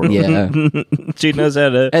figure in the world. Yeah. She knows how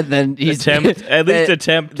to And then he's attempt. At least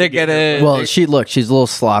attempt. They're to get gonna. Well, she's a little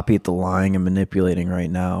sloppy at the lying and manipulating right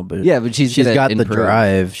now, but Yeah, but she's gonna got the improve.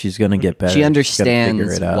 drive. She's gonna get better. She She's gotta understands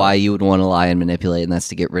figure it out. why you would want to lie and manipulate, and that's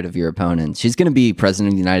to get rid of your opponents. She's going to be president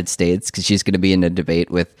of the United States because she's going to be in a debate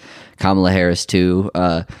with Kamala Harris too,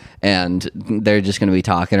 and they're just going to be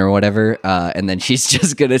talking or whatever, and then she's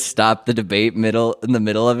just going to stop the debate in the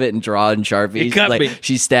middle of it and draw in Sharpies. You cut like, me.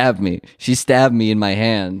 She stabbed me. She stabbed me in my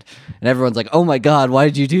hand, and everyone's like, "Oh my god, why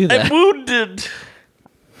did you do that?" I'm wounded.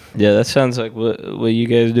 Yeah, that sounds like what you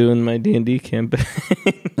guys do in my D&D campaign.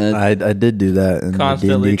 I did do that. In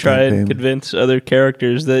Constantly the D&D try and campaign. convince other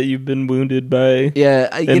characters that you've been wounded by.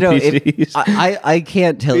 Yeah, you know, NPCs. I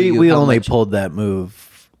can't tell you. We how only much- pulled that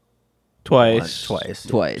move Twice. twice.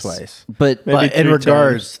 But Maybe But in 3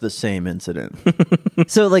 regards times. to the same incident.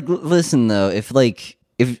 so like, listen though, if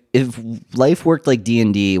life worked like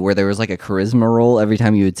D&D, where there was like a charisma roll every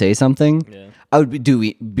time you would say something, Yeah. I would be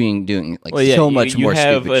doing like Well, yeah, so much you more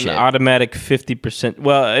have stupid an shit. automatic 50%.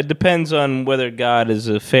 Well, it depends on whether God is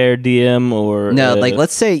a fair DM or No, like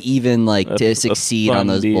let's say even like a to succeed on fun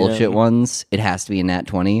those DM. bullshit ones, it has to be a nat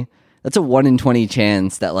 20. That's a 1 in 20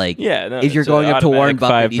 chance that like Yeah, no, if you're it's going an up to Warren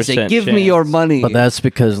automatic Buffett, you say, 5% "Give me your chance." money." But that's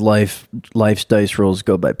because life's dice rolls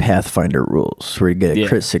go by Pathfinder rules. Where you get a Yeah.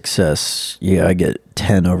 crit success, you gotta get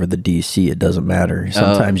 10 over the DC. It doesn't matter.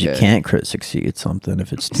 Sometimes you okay. can't crit succeed something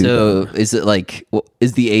if it's too so bad. is it like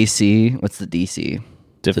is the AC? What's the DC?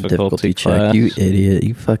 It's a difficulty check. class. You idiot.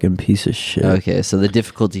 You fucking piece of shit. Okay, so the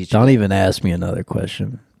difficulty. Don't even ask me another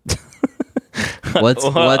question. What's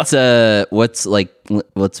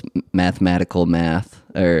mathematical math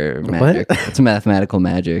or magic? What's mathematical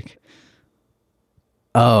magic?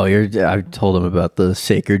 Oh, I told him about the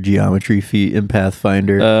sacred geometry feat in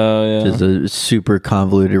Pathfinder. Oh, yeah. Which is a super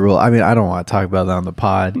convoluted rule. I mean, I don't want to talk about that on the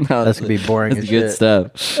pod. That's gonna be boring That's as good shit.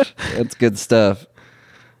 stuff. That's good stuff.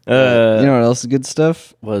 You Uh, know what else is good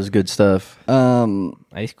stuff? Was good stuff.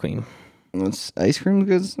 ice cream. Ice cream's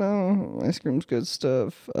good stuff. Ice cream's good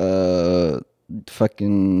stuff.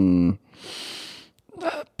 Fucking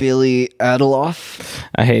Billy Adeloff.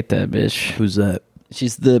 I hate that bitch. Who's that?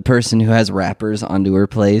 She's the person who has wrappers onto her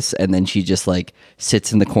place, and then she just like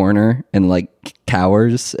sits in the corner and like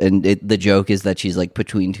cowers. And the joke is that she's like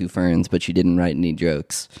between two ferns, but she didn't write any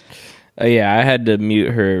jokes. Yeah, I had to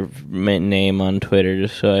mute her name on Twitter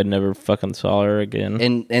just so I never fucking saw her again.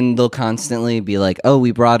 And they'll constantly be like, "Oh,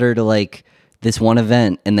 we brought her to like this one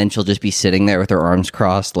event," and then she'll just be sitting there with her arms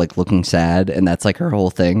crossed, like looking sad, and that's like her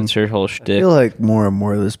whole thing. It's her whole I shtick. feel like more and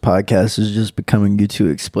more of this podcast is just becoming you two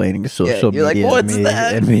explaining social you're like, media "What's to me,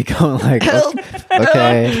 that?" and me going like,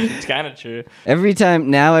 okay. It's kind of true. Every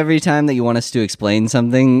time that you want us to explain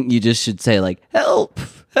something, you just should say like, "Help,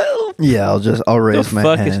 help." Yeah, I'll What raise the my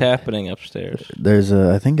fuck hand. is happening upstairs? There's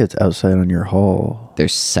I think it's outside on your hall.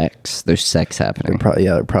 There's sex happening.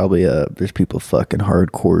 Probably there's people fucking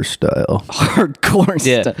hardcore style. Hardcore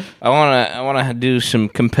Yeah, stuff. I wanna do some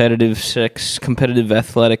competitive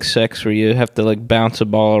athletic sex where you have to like bounce a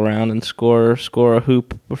ball around and score a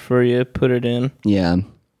hoop before you put it in. Yeah,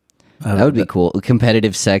 that would be cool.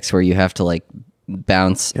 Competitive sex where you have to like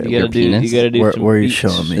bounce You your gotta penis. do Where some are you beats.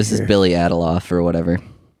 showing me? This is here? Billy Adeloff or whatever.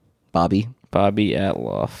 Bobby. Bobby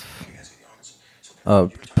Atloff.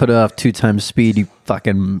 Put it off 2 times speed, you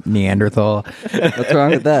fucking Neanderthal. What's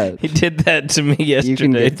wrong with that? He did that to me yesterday. You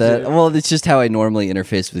can get that. too. Well, it's just how I normally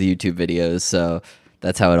interface with YouTube videos, so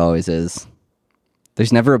that's how it always is.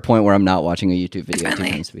 There's never a point where I'm not watching a YouTube video at 2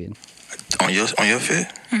 times speed. On your fit?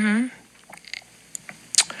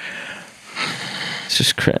 It's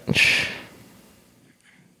just cringe.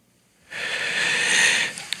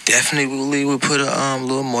 Definitely would put a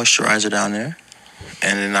little moisturizer down there,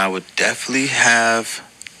 and then I would definitely have.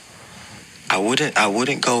 I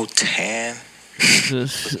wouldn't go tan.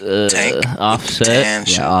 Just Tank Offset. Tan Yeah,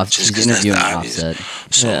 shit, off. just She's 'cause that's the interviewing obvious. Offset.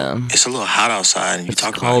 So Yeah. it's a little hot outside, and you It's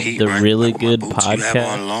talk called about heat, The right? Really Like with my Good boots, You have Podcast.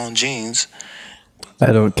 on long jeans. I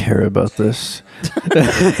don't care about this.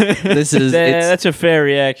 This is That's a fair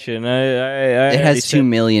reaction. it It has 2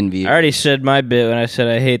 million views. I already said my bit when I said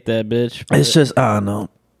I hate that bitch. but- It's just I don't know.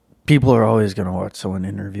 People are always gonna watch someone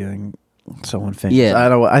interviewing someone famous. Yeah. I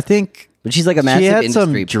don't. I think But she's like a massive she had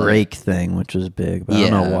some industry plant. Drake thing, which was big, but I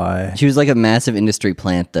don't know why. She was like a massive industry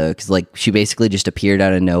plant though, because like she basically just appeared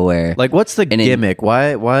out of nowhere. Like, what's the And it- gimmick?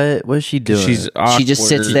 Why? What is she doing? She's She just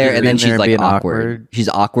sits awkward. there and then Being there she's and like being awkward. awkward. She's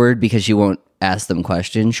awkward because she won't ask them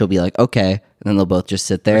questions. She'll be like, "Okay," and then they'll both just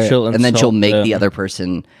sit there, she'll and then she'll insult make them. the other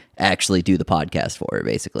person actually do the podcast for her,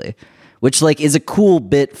 basically. Which like is a cool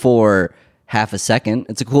bit for half a second.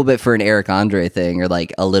 It's a cool bit for an Eric Andre thing or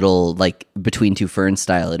like a little like between two ferns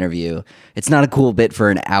style interview. It's not a cool bit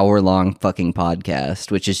for an hour-long fucking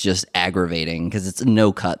podcast, which is just aggravating because it's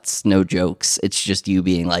no cuts, no jokes. It's just you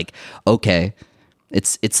being like, "Okay."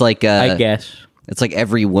 It's like I guess. It's like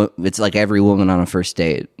every woman on a first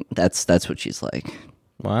date. That's what she's like.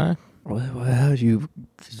 What? How do you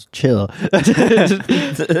just chill?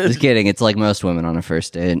 Just kidding. It's like most women on a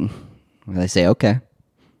first date. They say, okay.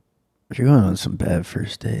 You're going on some bad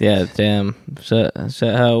first dates. Yeah, damn. Is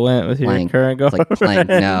that how it went with your Blank. current It's girlfriend? like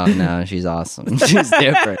blank. No, she's awesome. She's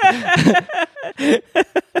different.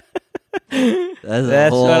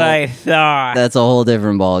 That's what I thought. That's a whole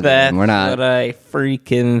different ballgame. That's We're not. what I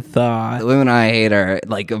freaking thought. The women I hate are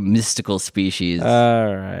like a mystical species.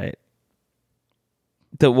 All right.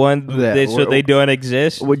 The one Yeah, so they don't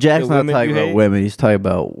exist. Well, Jack's The not women talking you about hate? women. He's talking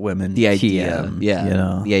about women. the idea, TM, yeah, you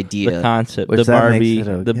know? the idea. The concept, Which the that makes Barbie, it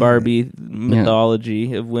okay. the Barbie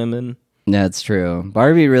mythology of women. That's true.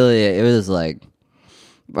 Barbie really, it was like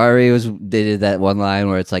they did that one line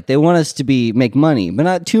where it's like they want us to make money, but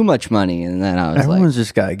not too much money, and then I was Everyone's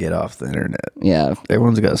just got to get off the internet. yeah.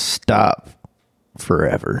 Everyone's got to stop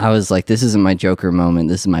forever. I was like, this isn't my Joker moment.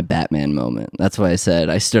 This is my Batman moment. That's why I said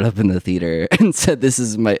I stood up in the theater and said, this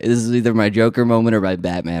is either my Joker moment or my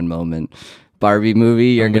Batman moment. Barbie movie,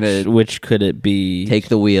 you're gonna Which could it be? take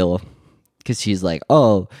the wheel, because she's like,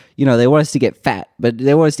 oh, they want us to get fat, but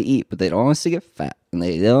they want us to eat, but they don't want us to get fat, and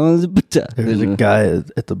they don't want us to. There was a guy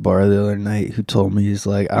at the bar the other night who told me, he's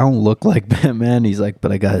like, I don't look like Batman. He's like,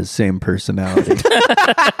 but I got his same personality.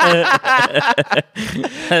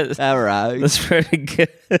 All right. That's pretty good.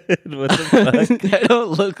 What the fuck? I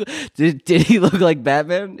don't look. Did he look like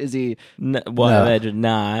Batman? Is he? No, No. I imagine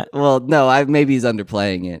not. Well, no. Maybe he's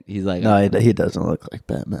underplaying it. He's like, No, he doesn't look like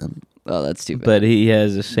Batman. oh, that's too bad. But he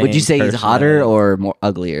has the same. Would you say he's hotter personality. or more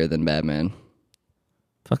uglier than Batman?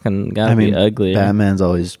 Fucking gotta be ugly? Batman's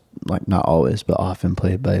always, like, not always, but often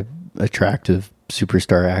played by attractive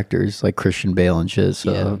superstar actors like Christian Bale and shit.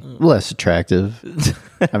 So less attractive.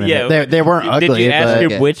 I mean, Yeah, they weren't ugly. Did you ask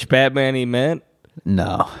but him which Batman he meant?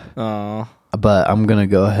 no. Oh, But I'm gonna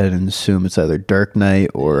go ahead and assume it's either Dark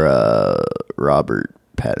Knight or Robert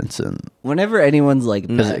Pattinson. Whenever anyone's like,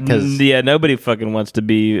 yeah. Nobody fucking wants to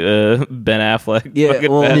be Ben Affleck. Yeah,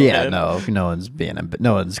 fucking well, Batman. Yeah,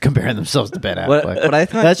 no one's comparing themselves to Ben Affleck. what I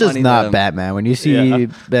find That's just funny, not though- Batman. When you see Yeah.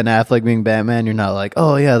 Ben Affleck being Batman, you're not like,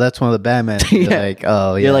 oh yeah, that's one of the Batman. You're Yeah. like,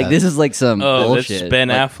 oh yeah, You're like, this is like some Oh, bullshit. that's Ben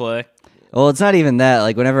Like, Affleck. well, it's not even that.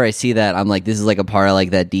 Like, whenever I see that, I'm like, this is like a part of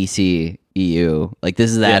like that DC EU. Like,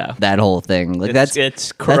 this is that whole thing. Like, It's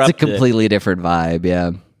that's a corrupted. completely different vibe.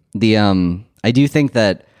 Yeah. I do think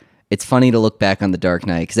that it's funny to look back on the Dark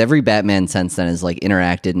Knight, because every Batman since then has like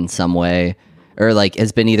interacted in some way, or like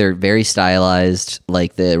has been either very stylized,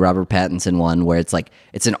 like the Robert Pattinson one, where it's like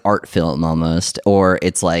it's an art film almost, or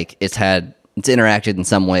it's like it's interacted in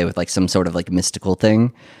some way with like some sort of like mystical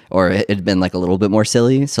thing, or it had been like a little bit more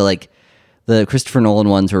silly. So like the Christopher Nolan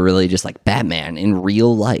ones were really just like Batman in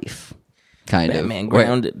real life, kind Batman of. Where-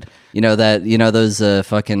 grounded. those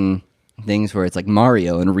fucking things where it's like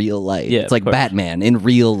Mario in real life. Yeah, it's like of course. Batman in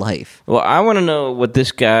real life. Well, I want to know what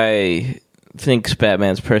this guy thinks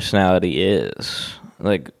Batman's personality is.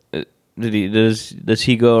 Like, does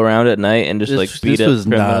he go around at night and just like beat this up was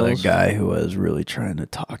not a criminals? guy who I was really trying to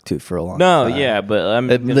talk to for a long No, time. yeah, but I'm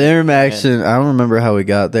The interaction, I don't remember how we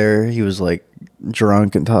got there. He was like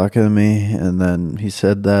drunk and talking to me, and then he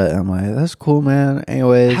said that. And I'm like, that's cool, man.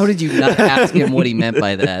 Anyways, How did you not ask him what he meant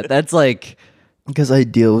by that? That's like, because I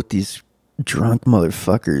deal with these drunk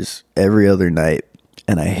motherfuckers every other night,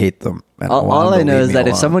 and I hate them. And all I know is that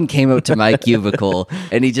if alone. someone came up to my cubicle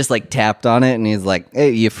and he just like tapped on it and he's like,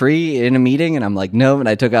 hey, you free in a meeting? And I'm like, no. And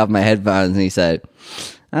I took off my headphones and he said,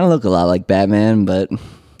 I don't look a lot like Batman, but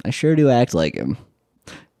I sure do act like him.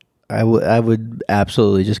 I would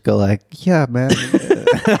absolutely just go like, yeah, man.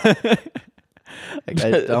 Like,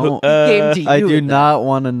 I don't. Came to I you do with not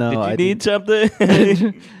want to know. Did you I need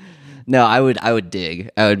something? No, I would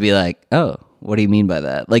dig. I would be like, oh, what do you mean by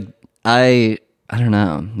that? Like, I don't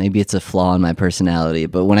know. Maybe it's a flaw in my personality,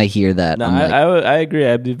 but when I hear that, No, I'm like, I agree.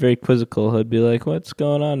 I'd be very quizzical. I'd be like, "What's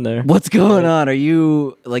going on there? what's going on? Are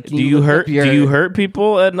you like? Do you hurt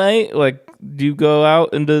people at night? Like, do you go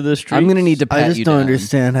out into the streets?" I'm gonna need to pat I just you don't down.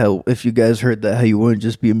 understand how, if you guys heard that, how you wouldn't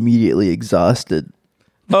just be immediately exhausted.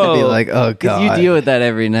 I'd be Oh, like, oh Because god. you deal with that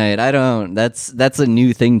every night. I don't. That's a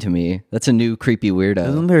new thing to me. That's a new creepy weirdo.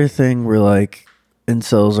 Isn't there a thing where like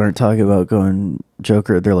incels aren't talking about going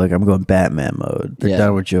Joker? They're like, I'm going Batman mode. They're Yeah.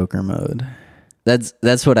 done with Joker mode.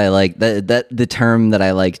 That's what I like. That the term that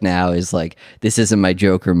I like now is like, this isn't my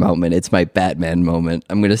Joker moment. It's my Batman moment.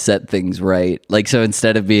 I'm gonna set things right. Like, so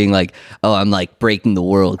instead of being like, oh, I'm like breaking the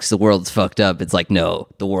world because the world's fucked up, it's like, no,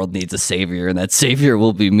 the world needs a savior, and that savior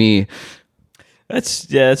will be me.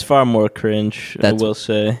 that's far more cringe. I will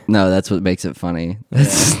say. No, that's what makes it funny.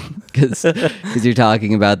 That's because you're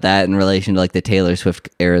talking about that in relation to like the Taylor Swift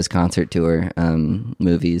era's concert tour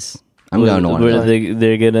movies. I'm going to one of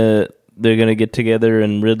them. They're gonna get together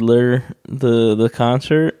and Riddler the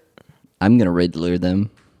concert. I'm gonna Riddler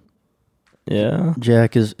them. Yeah.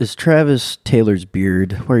 Jack, is Travis Taylor's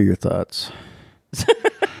beard? What are your thoughts?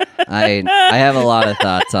 I have a lot of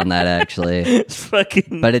thoughts on that actually, It's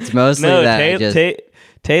fucking. but it's mostly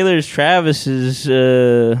Taylor's Travis's.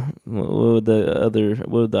 What would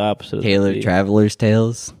the opposite? of that Taylor be? Traveler's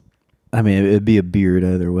Tales. I mean, it'd be a beard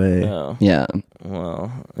either way. Oh, Yeah,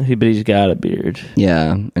 well, but he's got a beard.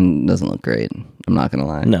 yeah, and it doesn't look great. I'm not gonna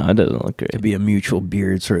lie. No, it doesn't look great. It'd be a mutual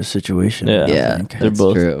beard sort of situation. Yeah. Yeah. I think. They're That's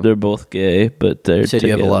both true. They're both gay, but they're You said you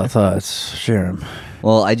have a together. lot of thoughts. Share them.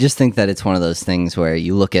 Well, I just think that it's one of those things where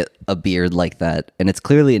you look at a beard like that, and it's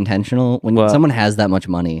clearly intentional. When Well- someone has that much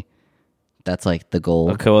money, that's like the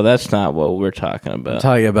goal. Okay, well, that's not what we're talking about. I'm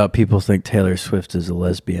talking about people think Taylor Swift is a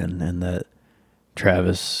lesbian and that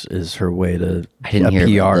Travis is her way to I didn't a hear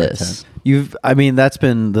PR about this. attempt. That's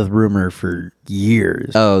been the rumor for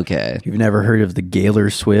years. Oh, okay. You've never heard of the Gaylor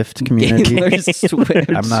Swift community? Taylor Swift.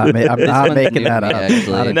 I'm not This making one's new that to me, up.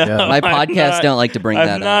 actually. Not a No. joke. My I'm podcasts not- don't like to bring I've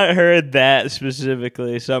that not up. heard that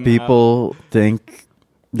specifically. Somehow, People think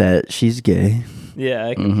that she's gay. Yeah,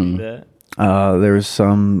 I can Mm-hmm. see that. There was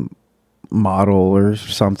some model or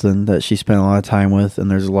something that she spent a lot of time with,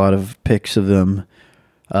 and there's a lot of pics of them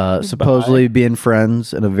supposedly being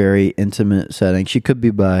friends in a very intimate setting. She could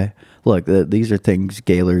be bi. Look, these are things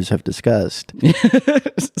Gaylors have discussed.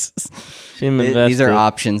 Seem These invested. are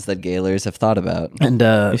options that Gaylors have thought about. And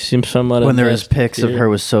You seem somewhat when there was invested pics of here. her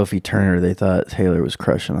with Sophie Turner, they thought Taylor was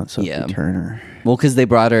crushing on Sophie Yeah. Turner, Well, because they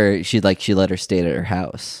brought her, she let her stay at her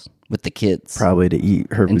house with the kids. probably to eat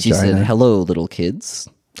her And she vagina. said, "Hello, little kids."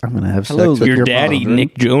 I'm gonna have Hello, sex with Your your daddy, mom.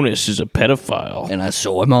 Nick Jonas, is a pedophile. And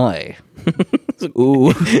so am I.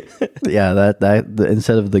 Ooh. Yeah,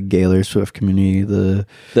 instead of the Gaylor Swift community, the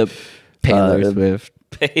The Taylor Uh, Swift.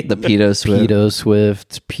 The Pedo Swift. Pedo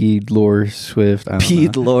Swift, Pedlore Swift. I don't know.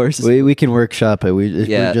 Pedlore Swift. We can workshop it. If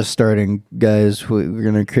Yeah. we're just starting, guys. We're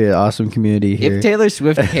gonna create an awesome community here. If Taylor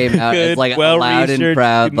Swift came out as Good, like a loud and well-researched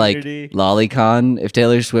proud community. like lolicon, if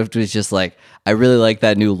Taylor Swift was just like, I really like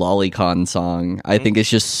that new lolicon song. I think it's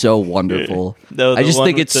just so wonderful. The I just one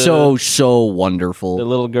think with it's the- so wonderful. The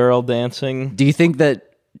little girl dancing. Do you think that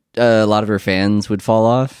a lot of her fans would fall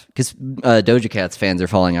off? Because Doja Cat's fans are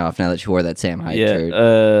falling off now that she wore that Sam Hyde shirt.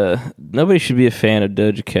 Yeah, nobody should be a fan of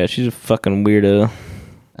Doja Cat. She's a fucking weirdo,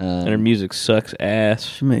 and her music sucks ass.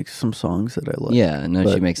 she makes some songs that I love. Yeah, no,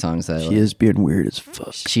 she but makes songs that I she like. is being weird as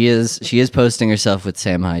fuck. She is posting herself with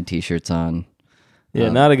Sam Hyde t-shirts on. Yeah,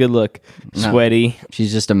 not a good look. no. Sweaty.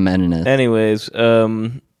 She's just a meninist. Anyways,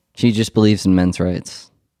 She just believes in men's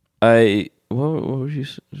rights. what were you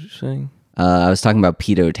saying? I was talking about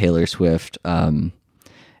pedo Taylor Swift,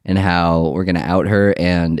 and how we're gonna out her,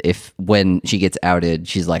 and when she gets outed,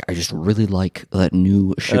 she's like, "I just really like that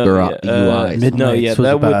new sugar UI." Midnights was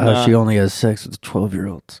that would about how not- she only has sex with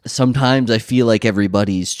 12-year-olds. Sometimes I feel like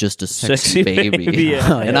everybody's just a sexy, Sexy baby, baby,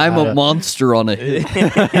 yeah. and I'm a monster on a hill.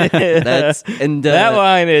 That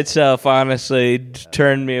line itself, honestly,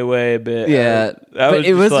 turned me away a bit. Yeah, I but it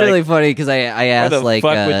just was like, really funny because I asked the like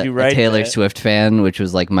fuck would you a write Taylor that? Swift fan, which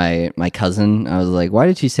was like my cousin. I was like, "Why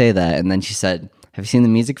did she say that?" And then she said, "Have you seen the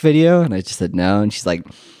music video?" And I just said no, and she's like,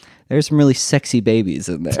 "There's some really sexy babies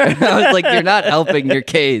in there." I was like, "You're not helping your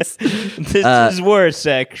case." This is worse,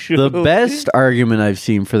 actually. The best argument I've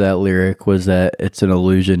seen for that lyric was that it's an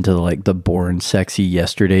allusion to like the born sexy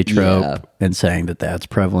yesterday trope, Yeah. and saying that that's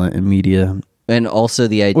prevalent in media, And also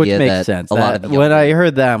the idea which makes that sense. a lot of when I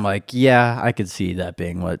heard that, I'm like, yeah, I could see that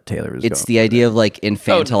being what Taylor was. it's going the idea of like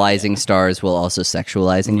infantilizing stars while also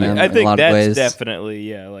sexualizing them I in a think lot of that's ways. definitely,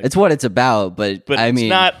 yeah. Like, It's what it's about, but I it's mean,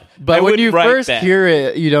 not. But I when wouldn't you write first that. hear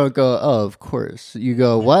it, you don't go, "Oh, of course." You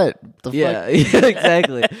go, "What the yeah, fuck?"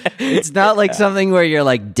 exactly. It's not like something where you're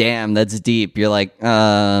like, "Damn, that's deep." You're like,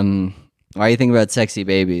 why are you thinking about sexy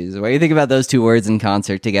babies? Why are you thinking about those two words in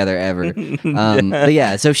concert together ever? But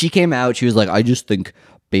yeah, so she came out. She was like, "I just think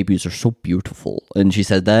babies are so beautiful," and she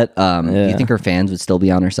said that. Do you think her fans would still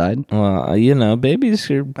be on her side? Well,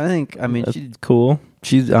 babies are I mean, cool.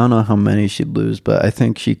 she's. I don't know how many she'd lose, but I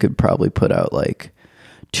think she could probably put out like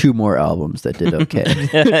 2 more albums that did okay.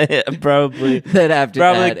 Yeah, probably. Then after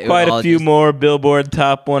Probably that, it quite would a all few just- more Billboard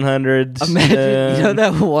Top 100s. Imagine, you know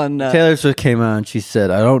that one. Taylor Swift came out and she said,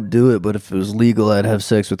 "I don't do it, but if it was legal, I'd have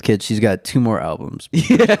sex with kids." She's got 2 more albums.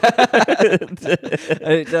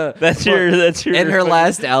 That's your. In her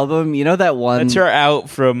last album, you know that one. That's her out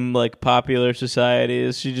from like popular society.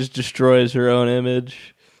 Is she just destroys her own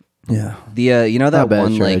image? Yeah. The you know that Not bad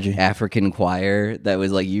one strategy. like African choir that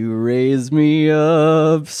was like, "You raise me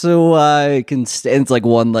up so I can stand." It's like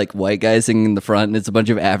one like white guy singing in the front, and it's a bunch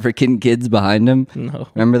of African kids behind him. No.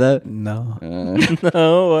 Remember that? No.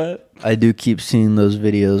 No, what? I do keep seeing those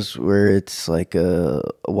videos where it's like a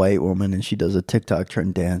white woman and she does a TikTok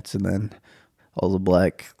trend dance, and then all the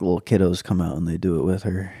black little kiddos come out and they do it with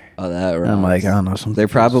her. Oh, that And I'm like, I don't know. they're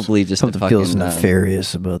probably just a something feels fucking,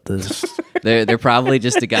 nefarious about this. they're probably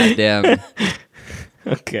just a goddamn.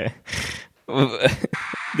 Okay.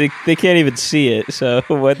 They can't even see it, so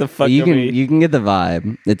what the fuck You are can we... you can get the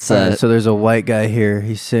vibe. It's All right, so there's a white guy here.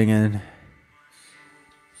 He's singing.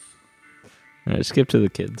 All right, skip to the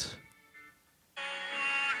kids.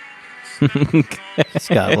 He's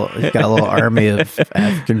got a little army of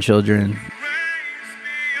African children.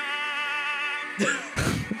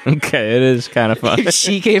 Okay, it is kind of fun.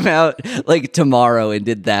 she came out like tomorrow and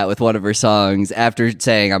did that with one of her songs after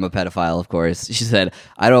saying I'm a pedophile. Of course, she said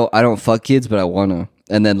I don't fuck kids, but I wanna.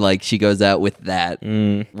 And then like she goes out with that.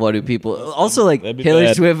 What do people also like? That'd be Taylor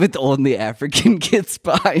bad. Swift with only African kids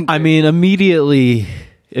behind her. I mean, immediately,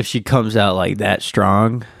 if she comes out like that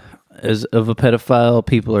strong as of a pedophile,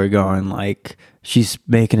 people are going like, she's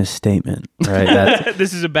making a statement, right? That's,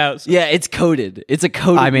 This is about... Yeah, it's coded. It's a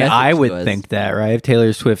coded. I mean, message I to would us. think that, right? If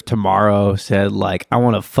Taylor Swift tomorrow said like, I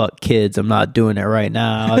want to fuck kids, I'm not doing it right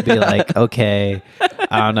now, I'd be like, okay.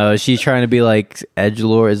 I don't know. Is she trying to be like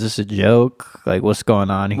edgelord? Is this a joke? Like, what's going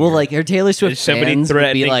on here? Well, like her Taylor Swift Is somebody fans would be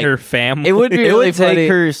threatening like, her family? It would be it really would funny. take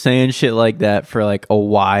her saying shit like that for like a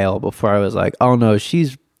while before I was like, oh no,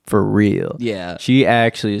 she's for real. Yeah. She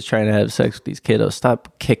actually is trying to have sex with these kiddos.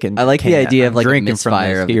 Stop kicking. I like the can. idea of, I'm like, a drinking from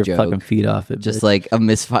misfire this. of Get a your joke. fucking feet off it. Just bitch. like a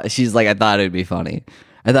misfire. She's like, I thought it'd be funny.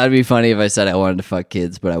 I thought it'd be funny if I said I wanted to fuck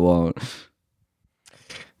kids, but I won't.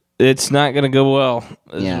 It's not going to go well,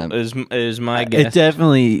 Yeah. is my it guess.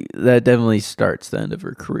 definitely starts the end of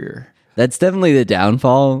her career. That's definitely the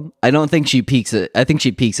downfall. I don't think she peaks at. I think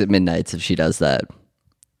she peaks at midnights if she does that.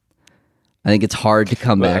 I think it's hard to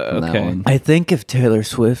come back from that okay. one. I think if Taylor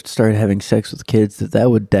Swift started having sex with kids, that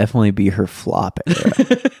would definitely be her flop era.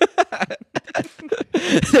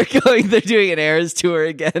 They're doing an Eras tour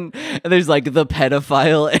again, and there's like the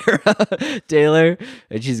pedophile era Taylor,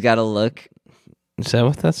 and she's got to look. Is that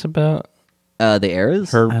what that's about? The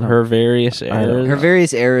eras. Her various eras? Her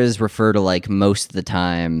various eras refer to like most of the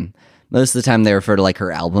time they refer to like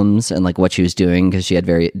her albums and like what she was doing because she had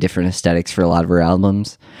very different aesthetics for a lot of her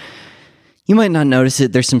albums. You might not notice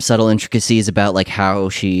it. There's some subtle intricacies about like how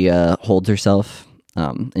she holds herself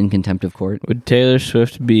in contempt of court. Would Taylor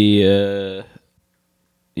Swift be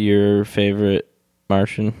your favorite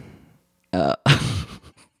Martian?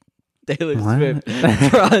 Taylor What? Swift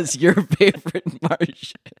draws your favorite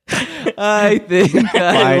Martian. I think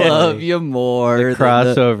I Finally. love you more. than the-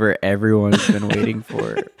 Crossover everyone's been waiting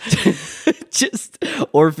for. just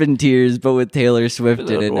Orphan Tears, but with Taylor Swift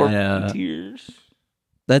in it. Yeah. Tears.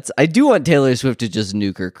 I do want Taylor Swift to just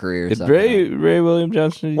nuke her career. Did somehow. Ray William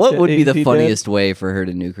Johnson? What would be the is he funniest way for her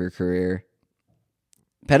to nuke her career?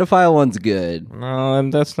 Pedophile one's good. dead? No,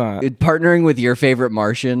 that's not. Partnering with your favorite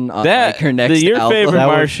Martian on That like her next your album. favorite That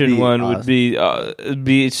would Martian be one awesome. would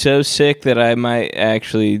be so sick that I might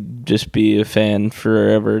actually just be a fan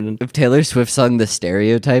forever. If Taylor Swift sung the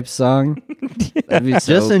Stereotype song, that'd be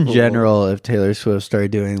so Just in cool. general, if Taylor Swift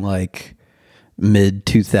started doing like mid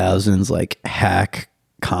 2000s like hack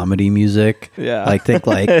comedy music, Yeah. like think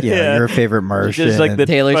like Yeah. your favorite Martian, Just like the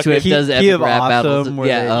Taylor fucking Swift does Key epic of rap Awesome, battles. where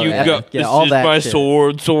Yeah, they- oh, You yeah. go. Yeah, This all is that my shit.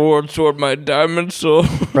 sword, my diamond sword.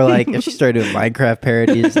 or like if she started doing Minecraft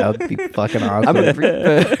parodies, that would be fucking awesome. I'm a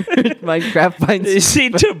Minecraft You finds see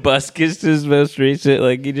Tobuscus' most recent,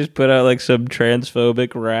 like he just put out like some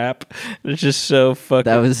transphobic rap. It's just so fucking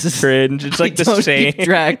That was cringe. It's like I the don't same. keep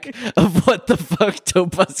track of what the fuck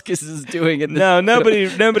Tobuscus is doing in this. No,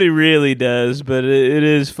 nobody really does, but it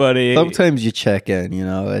is funny. Sometimes you check in, you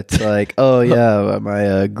know. It's like, oh yeah,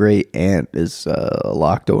 my great aunt is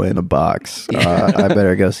locked away in a box. I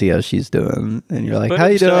better go see how she's doing. And you're like, Put how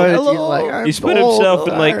you doing? himself- And she's like, I'm He's put old. himself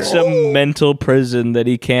in like some mental prison that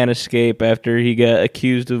he can't escape after he got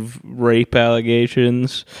accused of rape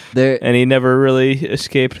allegations, There, and he never really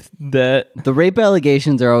escaped that. the rape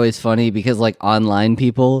allegations are always funny because like online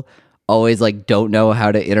people always like don't know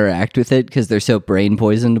how to interact with it because they're so brain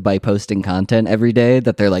poisoned by posting content every day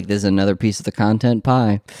that they're like, this is another piece of the content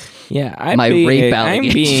pie. Yeah, My rape I'm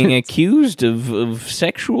being allegations. accused of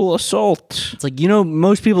sexual assault. It's like, you know,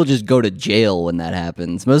 most people just go to jail when that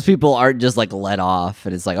happens. Most people aren't just like let off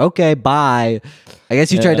and it's like, okay, bye. I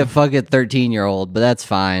guess you tried to fuck a 13-year-old, but that's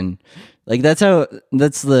fine. Like that's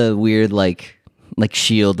the weird like like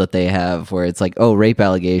shield that they have where it's like, oh, rape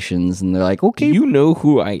allegations, and they're like, okay, You know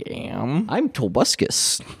who I am. I'm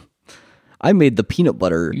Tobuscus. I made the peanut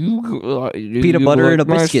butter. Peanut butter and a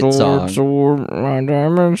biscuit song. My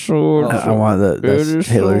diamond sword. I want that. That's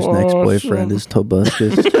Taylor's next boyfriend is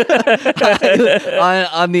Tobuscus.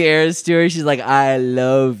 on the Eras tour, she's like, I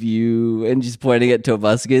love you. And she's pointing at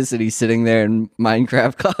Tobuscus, and he's sitting there in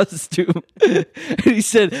Minecraft costume. And he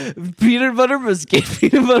said, peanut butter biscuit,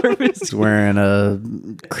 peanut butter biscuit. He's wearing a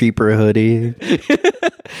creeper hoodie.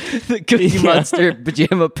 The Cookie Monster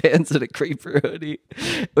pajama pants and a creeper hoodie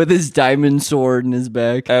with his diamond sword in his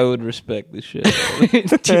back. I would respect this shit.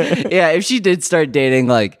 Yeah, if she did start dating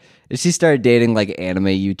like anime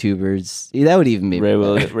YouTubers, that would even be Ray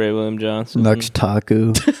William Johnson. Nux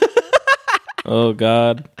Taku. Oh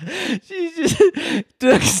God. She's just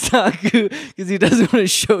Ducks Taku because he doesn't want to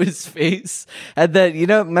show his face. And then,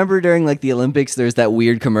 remember during like the Olympics, there's that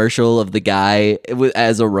weird commercial of the guy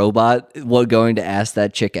as a robot going to ask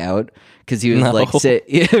that chick out. Because he was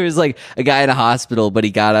it was like a guy in a hospital, but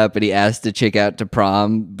he got up and he asked the chick out to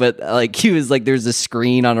prom. But like he was like, there's a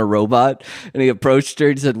screen on a robot, and he approached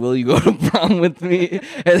her and said, "Will you go to prom with me?"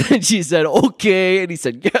 And then she said, "Okay," and he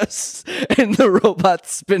said, "Yes." And the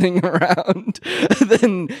robot's spinning around.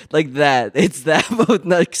 Then like that, it's that both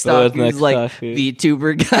next stop. He's like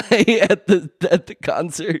VTuber guy at the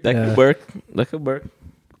concert. That could work. That could work.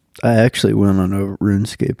 I actually went on a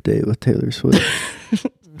RuneScape date with Taylor Swift.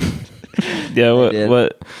 Yeah,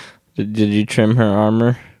 what did you trim her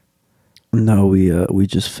armor? No, we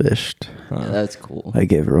just fished. Yeah, that's cool. I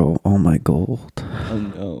gave her all my gold.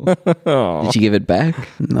 Oh no! Did she give it back?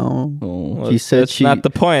 No. Oh. She said That's not the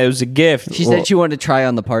point. It was a gift. She said she wanted to try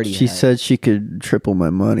on the party. She said she could triple my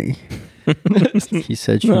money. She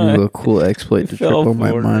said she would do a cool exploit to triple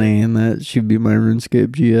my money, and that she'd be my RuneScape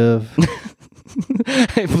GF.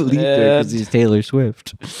 I believed her because he's Taylor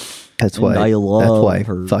Swift. That's why I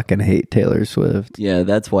fucking hate Taylor Swift. Yeah,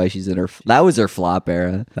 that's why she's in her. That was her flop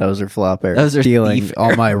era. That was her flop era. That was her stealing thief all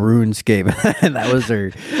era. my RuneScape. That was her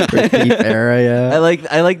thief era. Yeah. I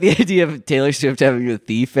like the idea of Taylor Swift having a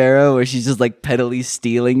thief era where she's just like pettily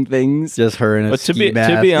stealing things. Just her in a ski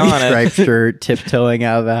mask, to be honest, striped shirt, tiptoeing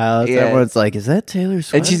out of the house. Yeah. Everyone's like, "Is that Taylor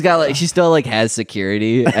Swift?" And she's got like she still like has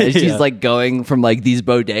security. And she's like going from like these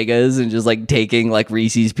bodegas and just like taking like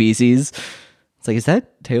Reese's Pieces. It's like, is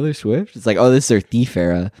that Taylor Swift? It's like, oh, this is her thief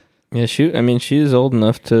era. Yeah, she is old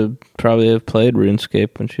enough to probably have played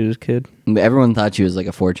RuneScape when she was a kid. Everyone thought she was like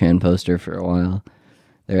a 4chan poster for a while.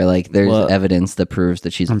 They're like, there's evidence that proves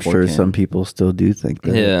that she's a 4chan. I'm sure some people still do think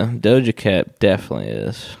that. Yeah, Doja Cat definitely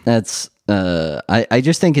is. That's, I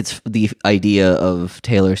just think it's the idea of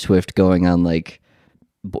Taylor Swift going on like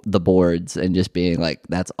the boards and just being like,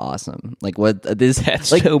 that's awesome. Like what this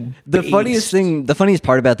That's like so the funniest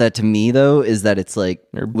part about that to me though is that it's like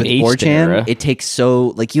with 4chan it takes so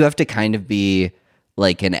like you have to kind of be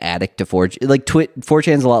like an addict to 4chan. Like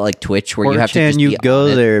 4chan's a lot like Twitch where you have to just you be go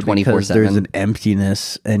on there 24/7. because there's an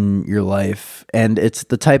emptiness in your life, and it's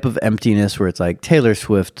the type of emptiness where it's like Taylor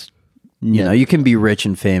Swift. You know, you can be rich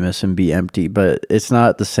and famous and be empty, but it's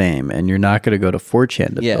not the same, and you're not going to go to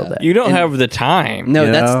 4chan to fill that. You don't have the time. No,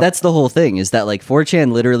 you know? that's the whole thing is that like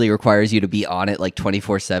 4chan literally requires you to be on it like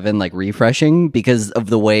 24/7, like refreshing because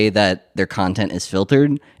of the way that their content is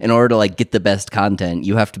filtered. In order to like get the best content,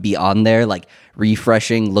 you have to be on there like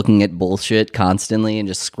refreshing, looking at bullshit constantly and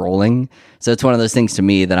just scrolling. So it's one of those things to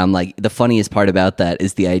me that I'm like, the funniest part about that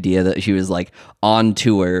is the idea that she was like on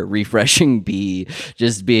tour, refreshing B,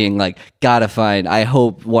 just being like, I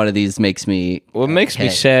hope one of these makes me. What makes me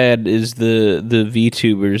sad is the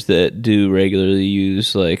VTubers that do regularly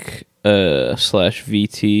use like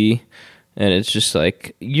 /VT, and it's just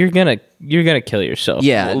like you're gonna kill yourself.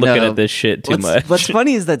 Looking at this shit too much. What's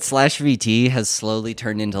funny is that /VT has slowly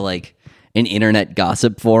turned into like an internet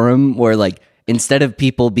gossip forum where like instead of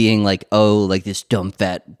people being like, oh, like this dumb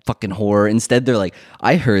fat fucking whore, instead they're like,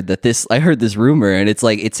 I heard this rumor, and it's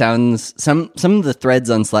like it sounds some of the threads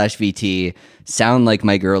on /VT sound like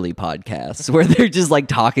my girly podcasts where they're just like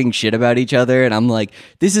talking shit about each other, and I'm like,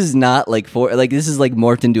 this is not like this is like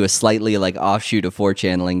morphed into a slightly like offshoot of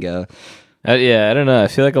 4chan lingo. Yeah, I don't know. I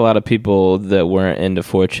feel like a lot of people that weren't into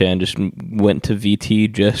 4chan just went to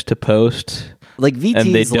VT just to post. Like VT,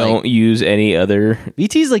 and they don't use any other.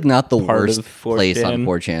 VT is like not the worst 4chan. Place on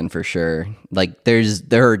 4chan for sure. Like there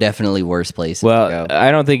are definitely worse places. Well, to go. I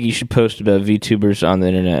don't think you should post about VTubers on the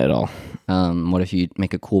internet at all. What if you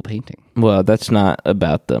make a cool painting? Well, that's not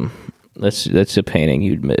about them. That's a painting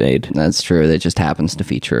you'd made. That's true. That just happens to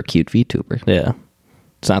feature a cute VTuber. Yeah,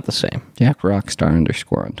 it's not the same. Jack Rockstar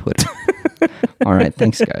 _ on Twitter. All right,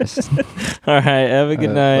 thanks, guys. All right, have a good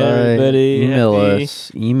night, Bye. everybody. Email Happy-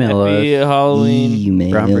 us. Email happy us. Halloween. Email.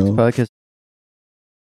 Brown Bricks Podcast.